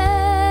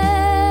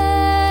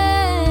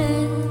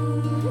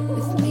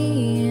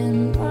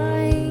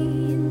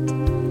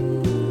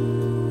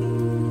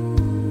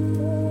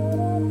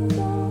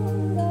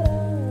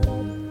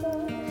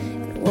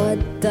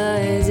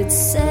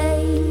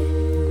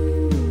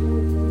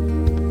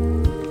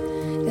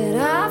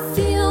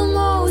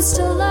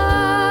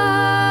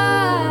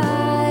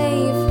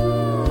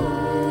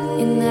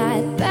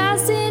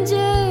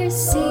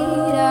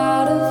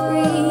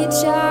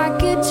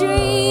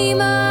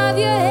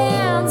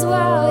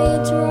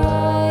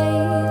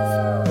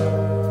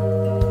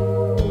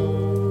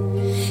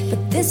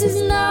 This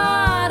is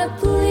not a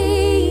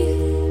plea,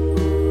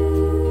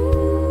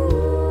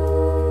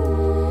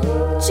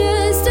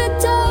 just a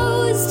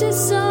toast to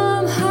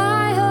some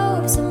high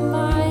hopes of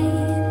mine.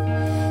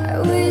 I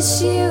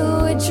wish you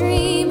were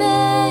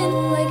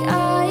dreaming like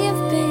I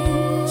have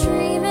been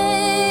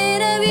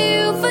dreaming of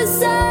you for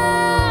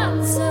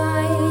some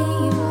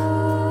time.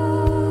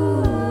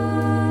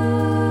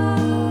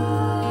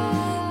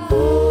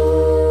 Ooh,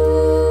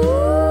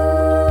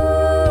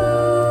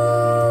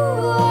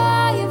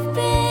 I have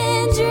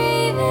been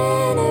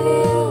dreaming of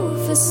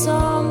you for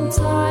some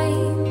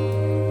time.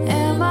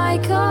 Am I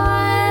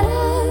caught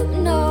up?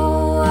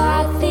 No,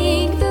 I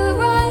think the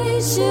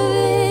rush of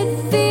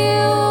it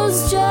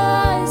feels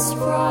just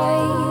right.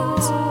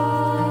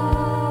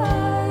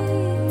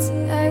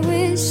 I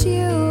wish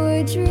you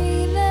were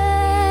dreaming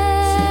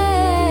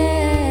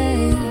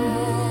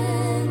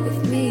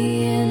with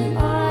me in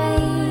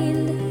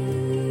mind.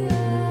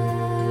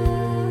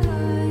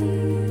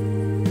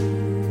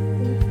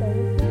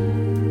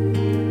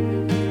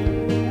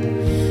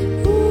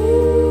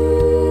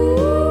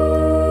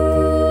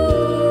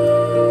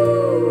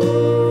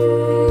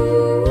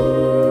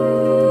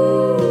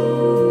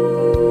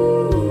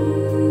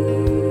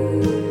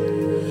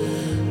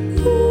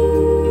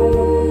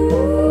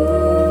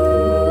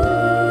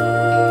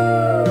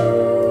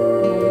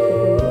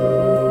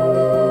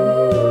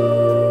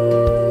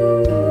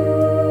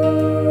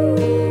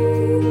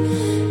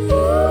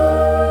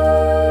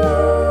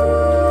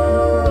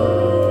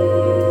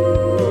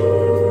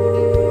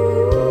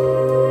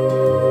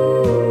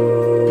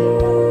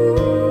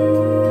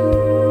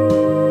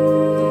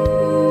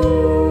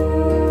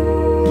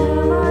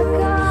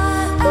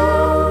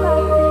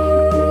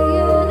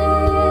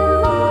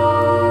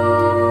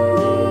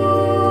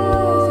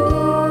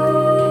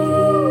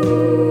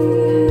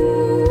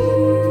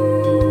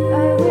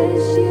 I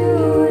wish you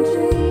were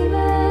dreaming with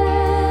me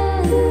in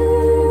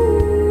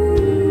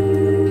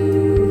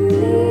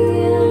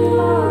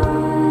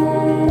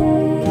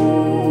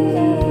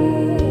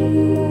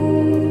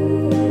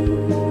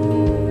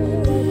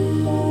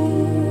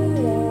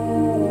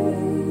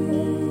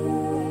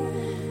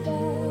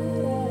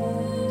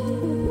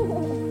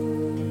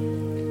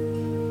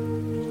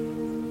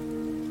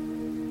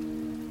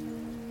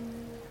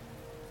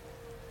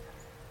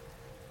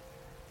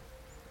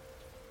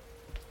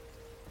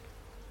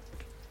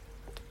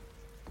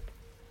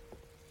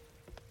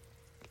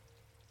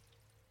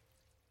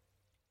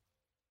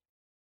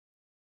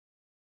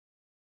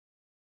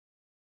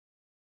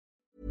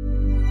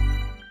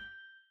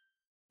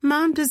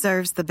Mom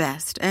deserves the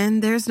best,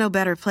 and there's no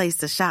better place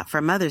to shop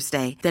for Mother's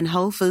Day than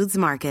Whole Foods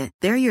Market.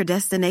 They're your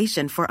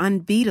destination for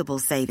unbeatable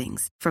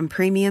savings, from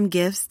premium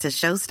gifts to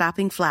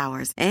show-stopping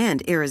flowers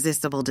and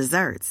irresistible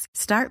desserts.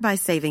 Start by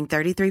saving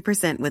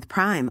 33% with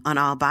Prime on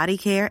all body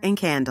care and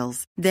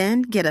candles.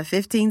 Then get a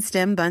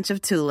 15-stem bunch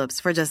of tulips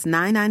for just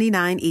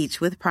 $9.99 each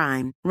with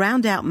Prime.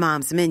 Round out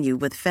Mom's menu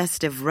with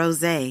festive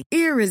rosé,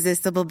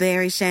 irresistible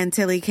berry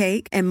chantilly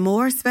cake, and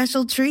more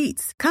special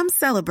treats. Come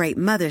celebrate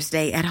Mother's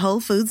Day at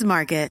Whole Foods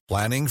Market.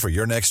 Planning for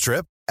your next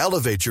trip?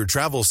 Elevate your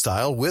travel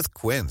style with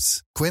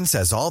Quince. Quince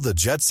has all the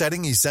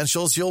jet-setting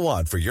essentials you'll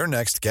want for your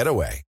next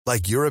getaway,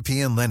 like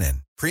European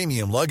linen,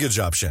 premium luggage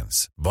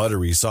options,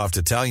 buttery soft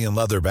Italian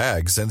leather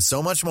bags, and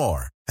so much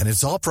more. And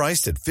it's all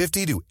priced at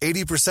 50 to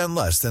 80%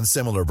 less than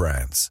similar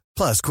brands.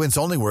 Plus, Quince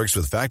only works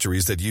with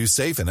factories that use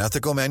safe and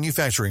ethical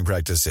manufacturing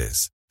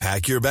practices.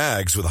 Pack your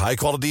bags with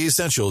high-quality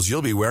essentials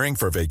you'll be wearing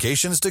for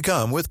vacations to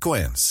come with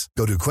Quince.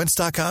 Go to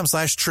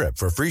quince.com/trip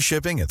for free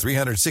shipping and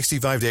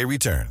 365-day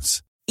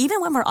returns.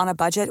 Even when we're on a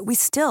budget, we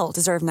still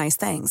deserve nice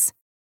things.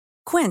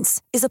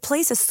 Quince is a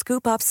place to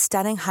scoop up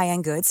stunning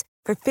high-end goods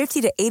for 50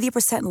 to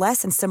 80%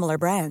 less than similar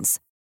brands.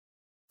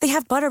 They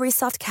have buttery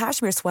soft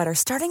cashmere sweaters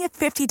starting at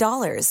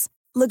 $50,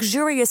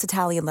 luxurious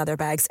Italian leather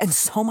bags, and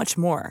so much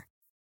more.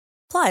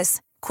 Plus,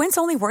 Quince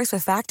only works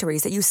with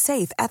factories that use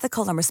safe,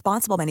 ethical, and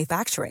responsible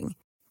manufacturing.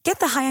 Get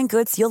the high-end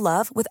goods you'll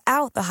love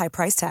without the high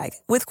price tag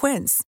with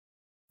Quince.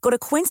 Go to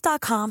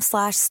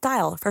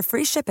quince.com/style for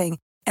free shipping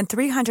and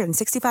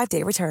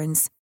 365-day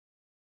returns.